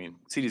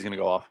 CD's going to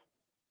go off.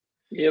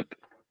 Yep.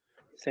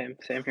 Same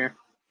here.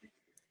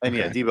 And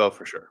yeah, Debo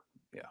for sure.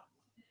 Yeah.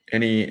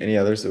 Any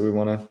others that we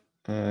want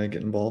to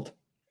get involved?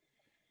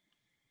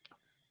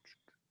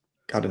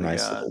 Got a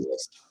nice little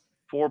list.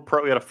 We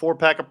got a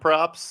 4-pack of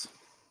props.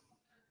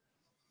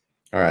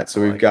 All right,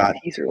 so we've got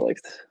teaser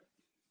legs.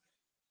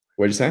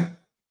 What'd you say?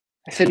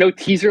 I said no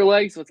teaser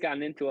legs. What's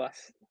gotten into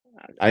us?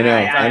 I know.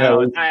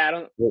 I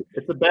don't.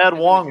 It's a bad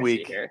Wong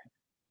week. Here.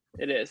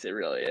 It is. It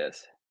really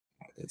is.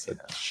 It's a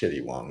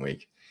shitty Wong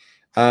week.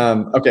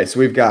 Okay, so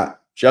we've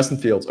got Justin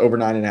Fields over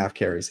 9.5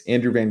 carries.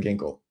 Andrew Van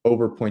Ginkel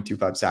over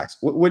 0.25 sacks.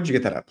 What did you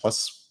get that at?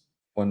 Plus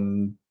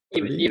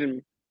 130?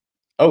 Even.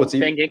 Oh, it's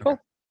Van Ginkel.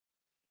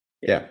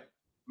 Yeah.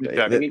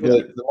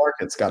 The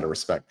market's got to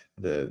respect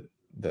the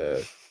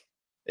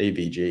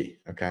AVG.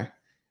 Okay.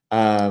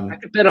 I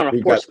could bet on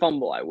a forced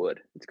fumble. I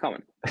would. It's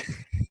coming.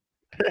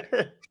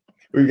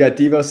 We've got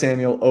Deebo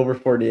Samuel over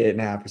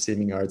 48.5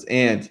 receiving yards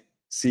and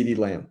CeeDee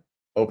Lamb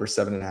over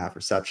 7.5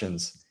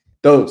 receptions.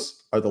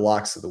 Those are the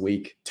locks of the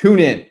week. Tune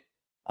in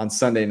on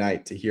Sunday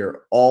night to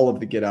hear all of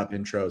the Get Up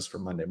intros for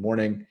Monday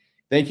morning.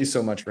 Thank you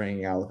so much for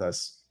hanging out with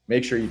us.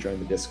 Make sure you join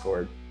the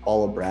Discord,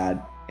 follow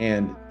Brad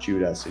and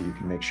Judah so you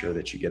can make sure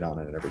that you get on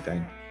it and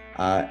everything.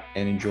 And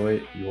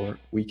enjoy your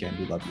weekend.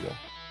 We love you all.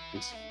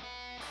 Peace.